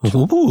out.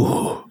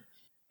 Ooh.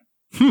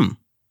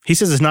 He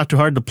says it's not too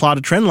hard to plot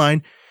a trend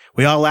line.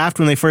 We all laughed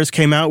when they first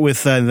came out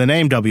with the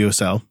name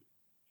WSL,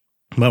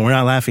 but we're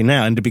not laughing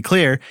now. And to be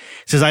clear,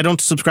 he says, I don't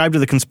subscribe to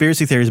the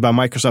conspiracy theories about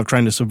Microsoft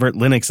trying to subvert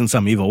Linux in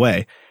some evil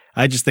way.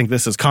 I just think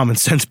this is common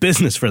sense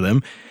business for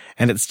them,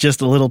 and it's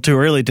just a little too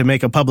early to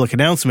make a public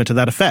announcement to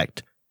that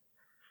effect.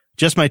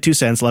 Just my 2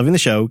 cents, loving the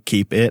show.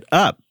 Keep it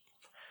up.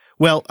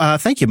 Well,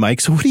 thank you,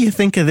 Mike. So what do you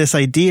think of this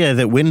idea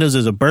that Windows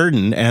is a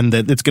burden and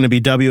that it's going to be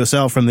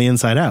WSL from the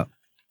inside out?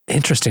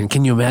 Interesting.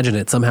 Can you imagine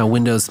it? Somehow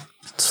Windows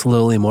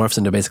slowly morphs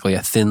into basically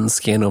a thin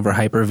skin over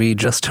Hyper-V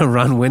just to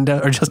run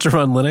Windows or just to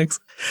run Linux.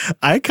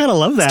 I kind of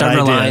love that idea.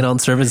 Start relying on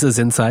services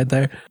inside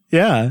there.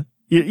 Yeah.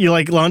 You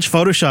like launch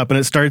Photoshop and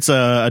it starts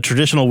a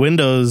traditional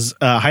Windows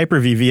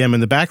Hyper-V VM in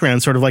the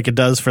background, sort of like it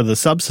does for the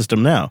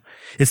subsystem now.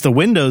 It's the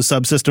Windows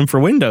subsystem for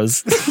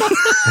Windows.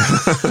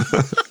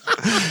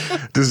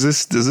 Does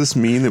this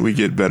mean that we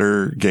get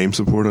better game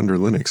support under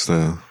Linux,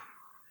 though?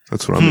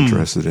 That's what I'm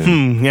interested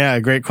in. Yeah,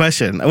 great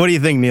question. What do you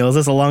think, Neil? Is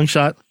this a long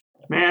shot?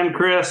 Man,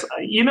 Chris,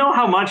 you know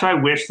how much I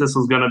wish this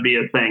was going to be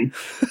a thing.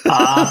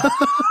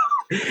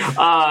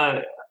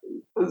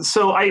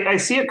 So I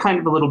see it kind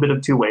of a little bit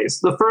of two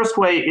ways. The first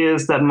way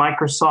is that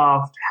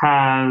Microsoft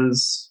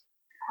has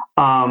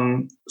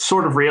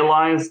sort of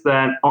realized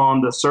that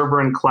on the server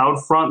and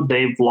cloud front,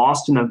 they've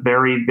lost in a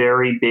very,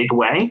 very big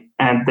way,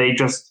 and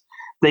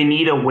they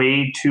need a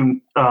way to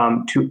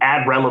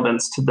add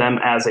relevance to them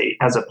as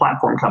a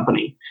platform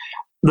company.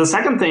 The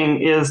second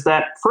thing is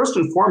that, first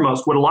and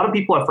foremost, what a lot of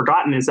people have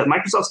forgotten is that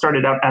Microsoft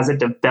started out as a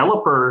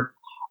developer,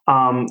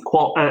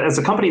 as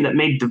a company that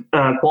made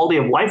quality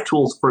of life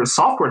tools for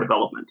software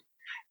development.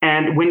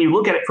 And when you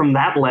look at it from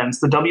that lens,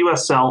 the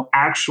WSL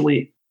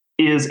actually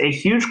is a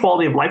huge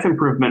quality of life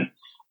improvement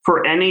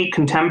for any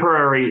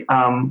contemporary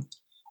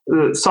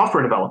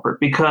software developer,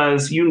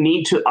 because you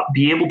need to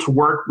be able to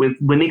work with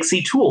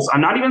Linuxy tools.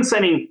 I'm not even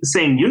saying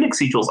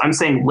Unixy tools. I'm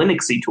saying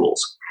Linuxy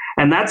tools.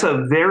 And that's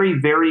a very,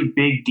 very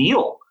big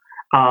deal.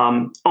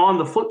 On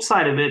the flip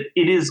side of it,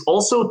 it is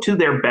also to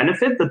their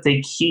benefit that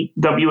they keep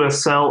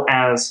WSL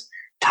as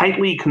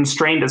tightly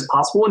constrained as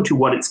possible into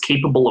what it's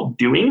capable of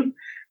doing,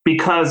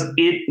 because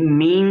it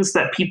means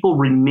that people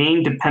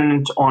remain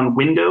dependent on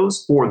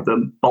Windows for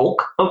the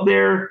bulk of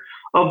their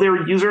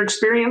user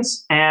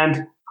experience.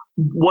 And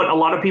what a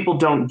lot of people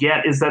don't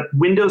get is that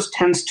Windows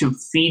tends to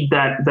feed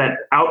that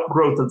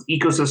outgrowth of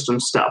ecosystem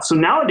stuff. So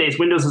nowadays,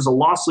 Windows is a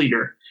loss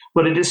leader,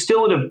 but it is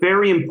still a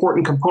very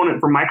important component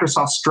for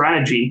Microsoft's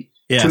strategy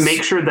to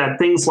make sure that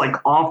things like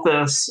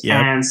Office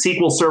and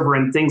SQL Server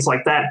and things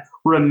like that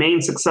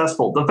remain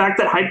successful. The fact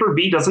that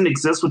Hyper-V doesn't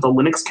exist with a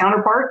Linux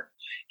counterpart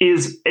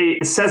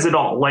says it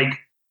all. Like,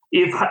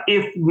 if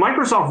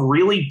Microsoft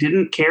really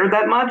didn't care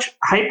that much,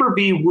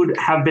 Hyper-V would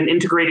have been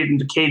integrated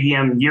into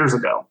KVM years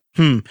ago.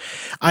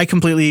 I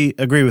completely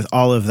agree with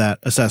all of that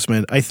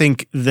assessment. I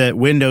think that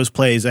Windows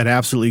plays an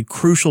absolutely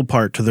crucial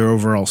part to their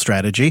overall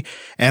strategy,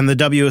 and the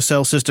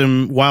WSL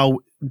system, while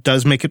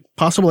does make it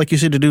possible, like you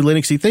said, to do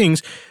Linuxy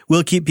things,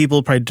 will keep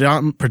people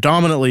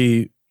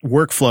predominantly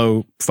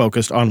workflow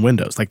focused on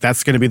Windows. Like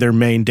that's going to be their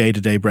main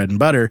day-to-day bread and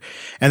butter.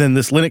 And then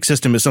this Linux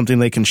system is something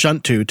they can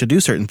shunt to do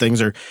certain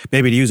things, or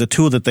maybe to use a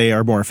tool that they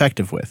are more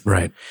effective with.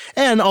 Right.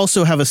 And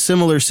also have a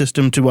similar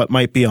system to what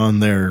might be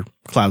on their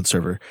cloud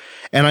server.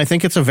 And I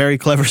think it's a very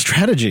clever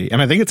strategy.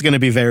 And I think it's going to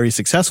be very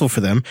successful for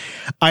them.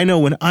 I know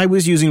when I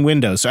was using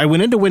Windows, I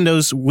went into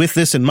Windows with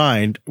this in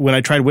mind when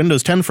I tried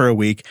Windows 10 for a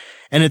week.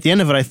 And at the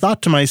end of it, I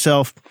thought to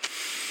myself,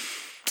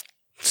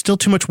 still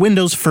too much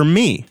Windows for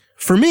me.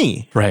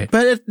 Right.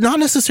 But not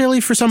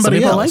necessarily for somebody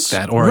Some people else.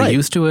 like that or are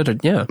used to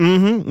it. Yeah.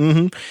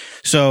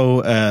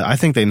 So I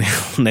think they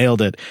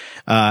nailed it.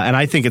 And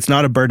I think it's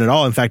not a burden at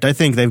all. In fact, I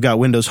think they've got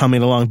Windows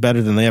humming along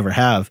better than they ever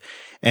have.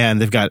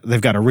 And they've got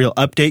a real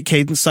update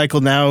cadence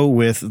cycle now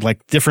with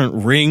like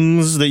different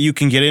rings that you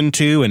can get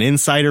into and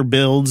insider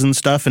builds and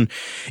stuff. And,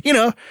 you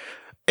know,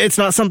 it's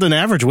not something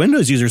average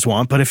Windows users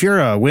want, but if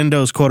you're a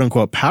Windows quote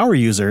unquote power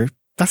user,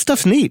 that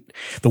stuff's neat.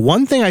 The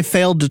one thing I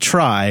failed to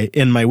try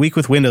in my week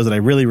with Windows that I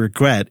really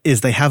regret is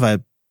they have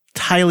a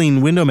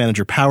tiling window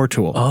manager power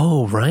tool.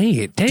 Oh,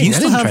 right. Dang, I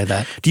didn't try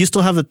that. Do you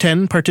still have the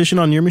 10 partition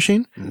on your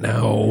machine?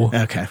 No.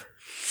 Okay.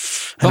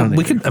 Well,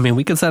 we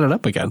could set it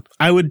up again.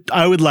 I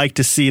would like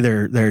to see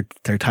their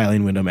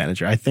tiling window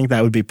manager. I think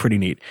that would be pretty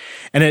neat.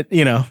 And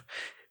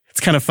it's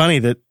kind of funny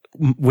that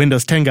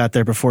Windows 10 got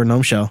there before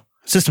GNOME Shell.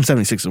 System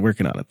 76 is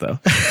working on it though.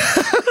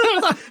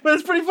 But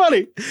it's pretty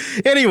funny.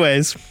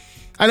 Anyways,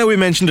 I know we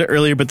mentioned it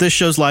earlier, but this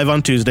show's live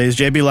on Tuesdays,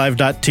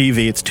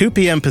 jblive.tv. It's 2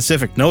 p.m.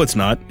 Pacific. No, it's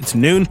not. It's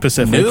noon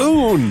Pacific.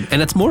 Noon!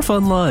 And it's more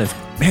fun live.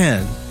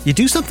 Man, you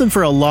do something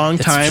for a long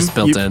time. It's just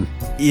built in.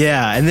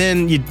 Yeah, and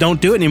then you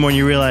don't do it anymore and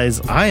you realize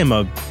I am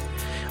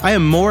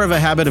more of a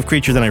habit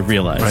creature than I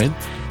realized. Right.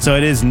 So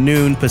it is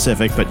noon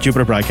Pacific, but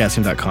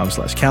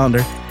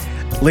jupiterbroadcasting.com/calendar.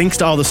 Links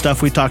to all the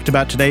stuff we talked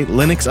about today,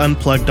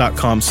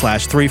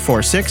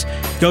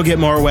 linuxunplugged.com/346. Go get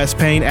more Wes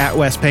Payne at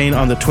Wes Payne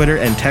on the Twitter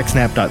and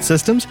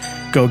techsnap.systems.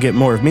 Go get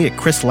more of me at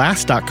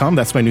chrislast.com.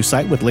 That's my new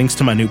site with links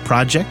to my new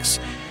projects.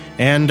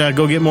 And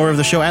go get more of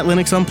the show at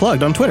Linux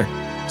Unplugged on Twitter.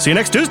 See you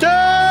next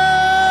Tuesday!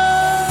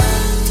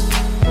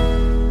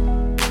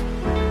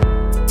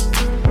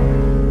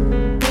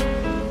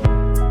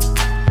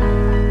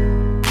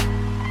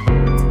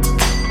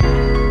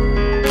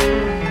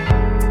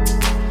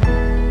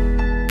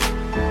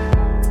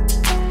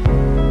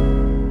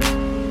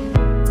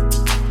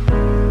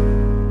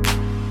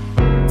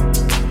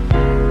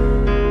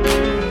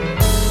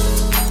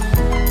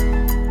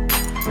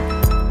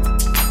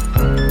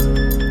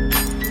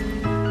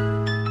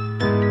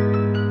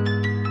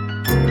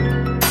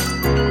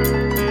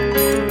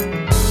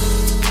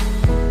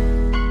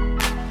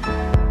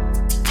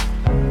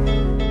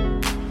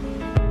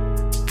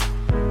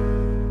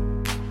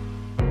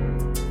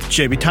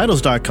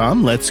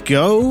 jbtitles.com. Let's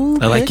go.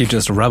 I like you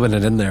just rubbing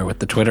it in there with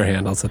the Twitter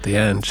handles at the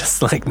end.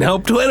 Just like,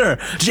 nope, Twitter,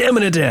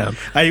 jamming it down.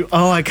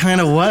 I kind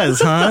of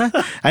was, huh?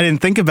 I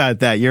didn't think about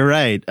that. You're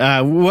right.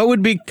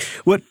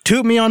 What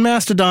toot me on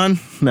Mastodon?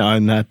 No,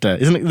 I'm not.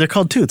 Isn't it? They're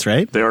called toots,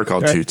 right? They are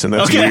called toots, and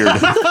that's weird.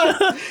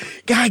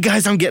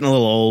 Guys, I'm getting a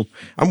little old.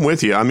 I'm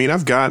with you. I mean,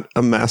 I've got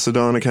a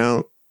Mastodon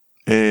account,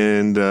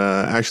 and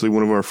actually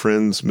one of our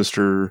friends,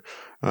 Mr.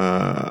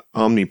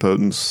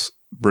 Omnipotence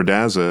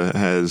Bradazza,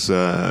 has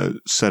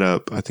set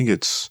up, I think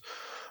it's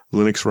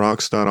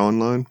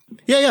linuxrocks.online.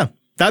 Yeah.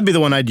 That'd be the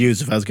one I'd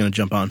use if I was going to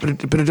jump on.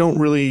 But I don't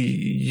really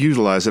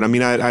utilize it. I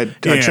mean, I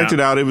checked it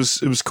out. It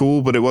was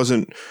cool, but it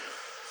wasn't.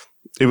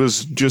 It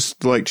was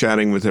just like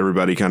chatting with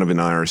everybody kind of in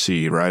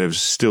IRC, right? It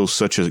was still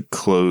such a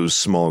closed,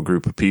 small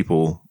group of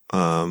people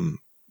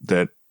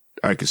that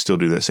I could still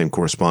do that same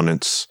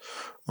correspondence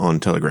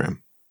on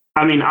Telegram.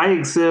 I mean, I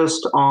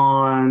exist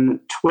on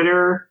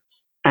Twitter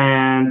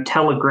and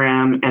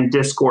Telegram and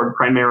Discord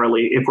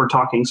primarily, if we're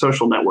talking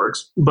social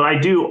networks. But I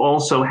do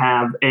also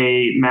have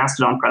a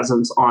Mastodon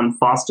presence on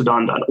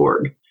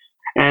fosstodon.org.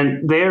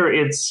 And there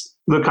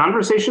the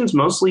conversation's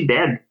mostly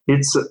dead.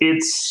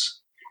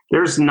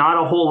 There's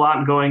not a whole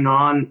lot going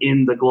on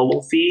in the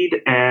global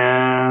feed,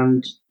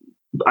 and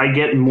I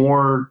get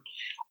more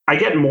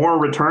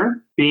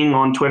return being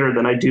on Twitter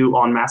than I do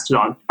on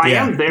Mastodon. I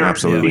am there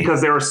absolutely, because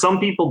there are some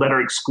people that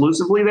are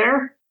exclusively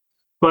there.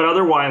 But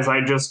otherwise,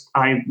 I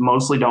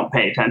mostly don't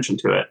pay attention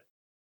to it.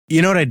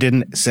 You know what I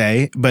didn't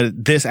say,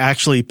 but this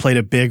actually played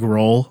a big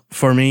role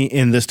for me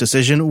in this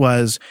decision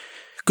was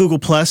Google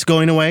Plus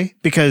going away.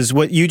 Because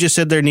what you just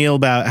said there, Neil,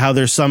 about how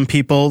there's some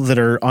people that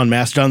are on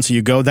Mastodon, so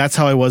you go, that's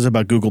how I was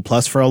about Google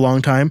Plus for a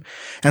long time.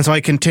 And so I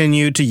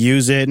continued to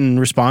use it and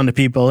respond to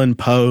people and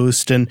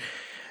post and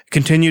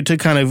continued to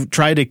kind of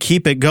try to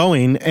keep it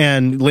going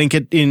and link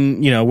it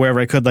in, wherever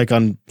I could, like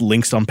on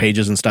links on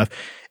pages and stuff.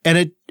 And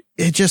it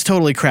just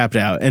totally crapped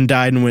out and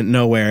died and went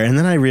nowhere. And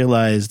then I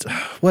realized,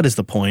 what is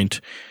the point?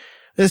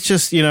 It's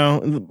just,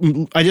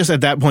 I just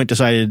at that point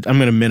decided I'm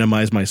going to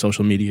minimize my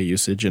social media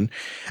usage. And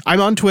I'm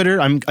on Twitter.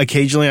 I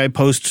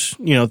post,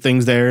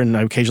 things there, and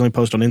I occasionally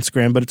post on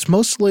Instagram, but it's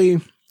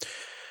mostly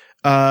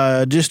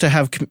just to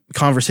have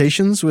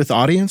conversations with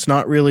audience,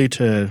 not really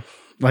to,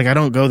 Like, I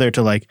don't go there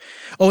to like,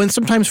 oh, and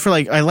sometimes for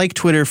like, I like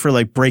Twitter for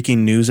like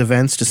breaking news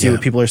events to see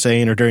what people are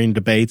saying or during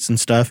debates and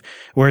stuff.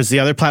 Whereas the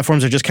other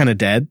platforms are just kind of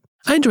dead.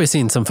 I enjoy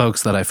seeing some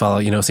folks that I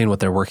follow, seeing what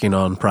they're working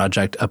on,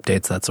 project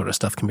updates, that sort of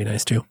stuff can be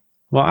nice too.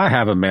 Well, I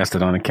have a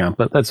Mastodon account,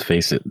 but let's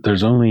face it,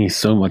 there's only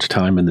so much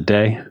time in the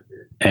day,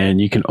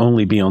 and you can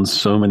only be on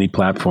so many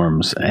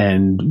platforms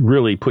and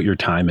really put your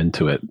time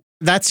into it.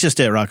 That's just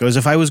it, Rocco. Is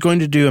if I was going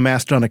to do a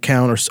Mastodon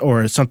account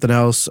or something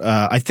else,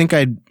 I think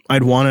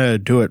I'd want to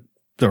do it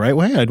the right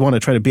way. I'd want to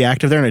try to be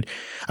active there. And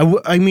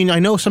I mean, I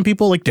know some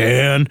people like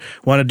Dan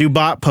want to do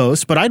bot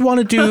posts, but I'd want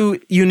to do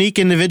unique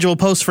individual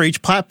posts for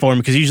each platform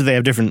because usually they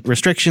have different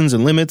restrictions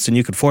and limits, and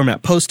you could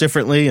format posts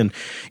differently, and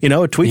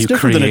a tweet's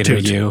different than a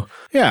tweet.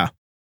 Yeah.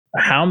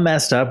 How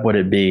messed up would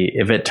it be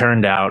if it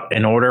turned out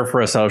in order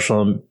for a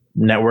social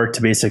network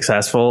to be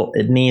successful,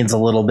 it needs a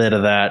little bit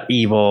of that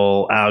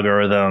evil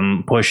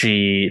algorithm,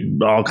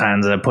 pushy, all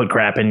kinds of put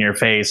crap in your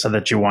face so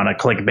that you want to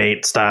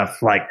clickbait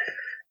stuff? Like,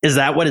 is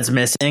that what it's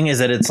missing? Is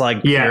that it's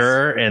like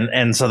pure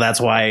and so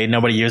that's why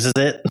nobody uses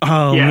it?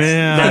 Oh,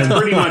 man.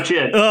 That's pretty much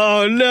it.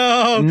 Oh,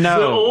 no.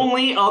 The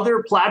only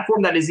other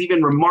platform that is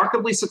even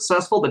remarkably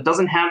successful that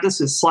doesn't have this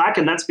is Slack,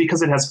 and that's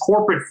because it has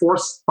corporate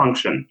force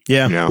function.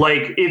 Yeah.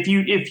 Like, if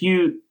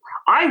you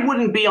I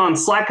wouldn't be on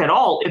Slack at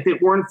all if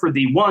it weren't for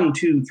the 1,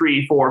 2,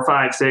 3, 4,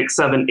 5, 6,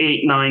 7,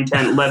 8, 9,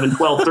 10, 11,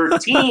 12,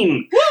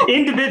 13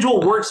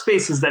 individual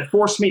workspaces that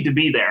force me to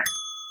be there.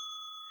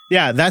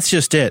 Yeah, that's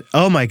just it.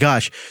 Oh my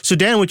gosh. So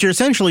Dan, what you're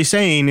essentially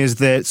saying is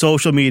that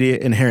social media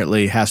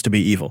inherently has to be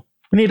evil.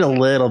 We need a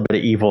little bit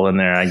of evil in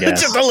there, I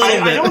guess. Just a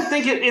little bit. I don't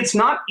think it's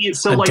not.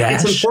 So like,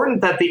 it's important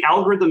that the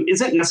algorithm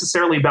isn't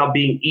necessarily about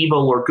being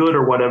evil or good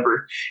or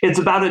whatever. It's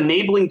about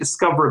enabling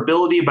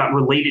discoverability about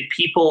related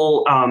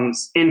people,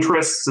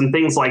 interests, and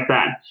things like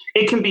that.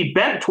 It can be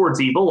bent towards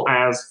evil,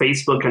 as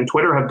Facebook and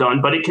Twitter have done,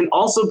 but it can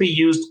also be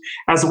used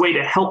as a way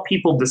to help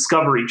people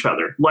discover each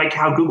other, like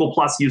how Google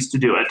Plus used to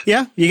do it.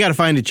 Yeah, you got to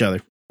find each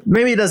other.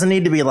 Maybe it doesn't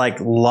need to be like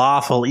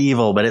lawful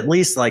evil, but at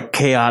least like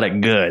chaotic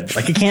good.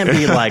 Like, it can't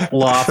be like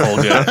lawful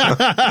good.